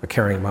 a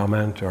caring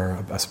moment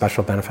or a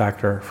special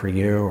benefactor for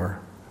you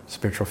or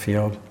spiritual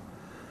field,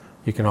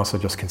 you can also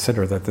just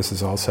consider that this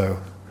is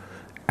also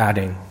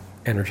adding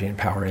energy and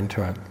power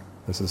into it.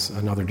 This is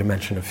another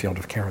dimension of field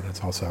of care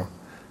that's also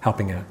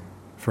helping it,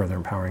 further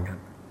empowering it.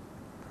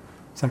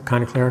 Is that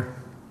kind of clear?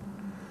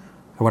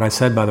 What I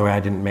said, by the way, I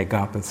didn't make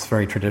up. It's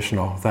very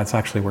traditional. That's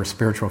actually where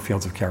spiritual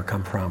fields of care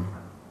come from.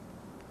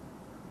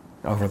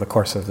 Over the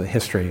course of the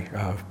history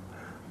of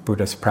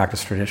Buddhist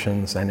practice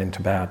traditions and in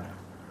Tibet,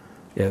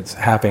 it's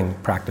having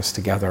practice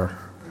together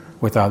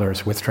with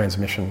others, with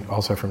transmission,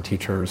 also from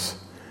teachers,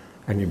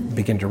 and you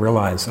begin to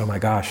realize, oh my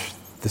gosh,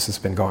 this has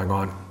been going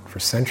on for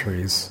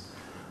centuries,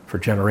 for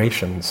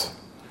generations.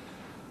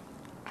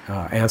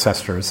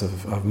 Ancestors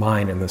of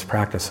mine in this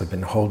practice have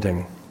been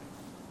holding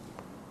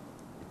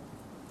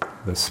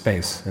this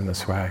space in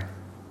this way,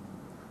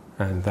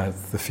 and that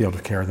the field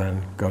of care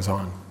then goes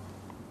on.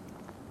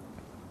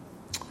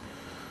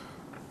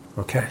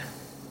 Okay.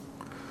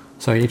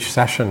 So each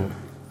session,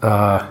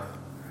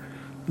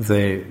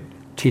 the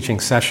teaching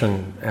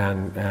session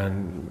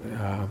and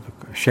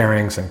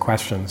sharings and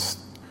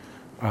questions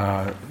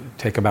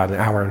take about 1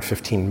 hour and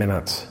 15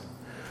 minutes,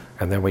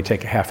 and then we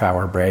take a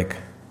half-hour break,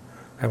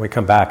 and we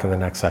come back in the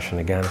next session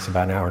again. It's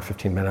about 1 hour and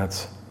 15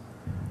 minutes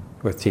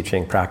with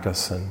teaching,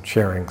 practice, and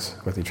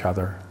sharings with each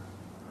other.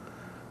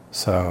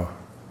 So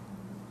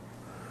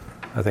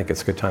I think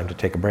it's a good time to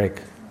take a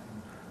break.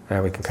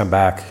 And we can come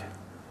back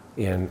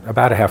in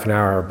about a half an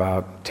hour,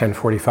 about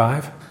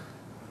 10:45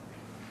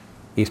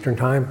 Eastern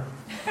Time.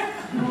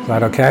 Is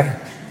that okay?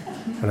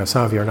 I know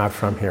some of you are not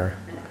from here.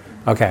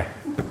 Okay.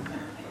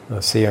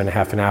 I'll see you in a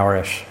half an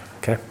hour-ish.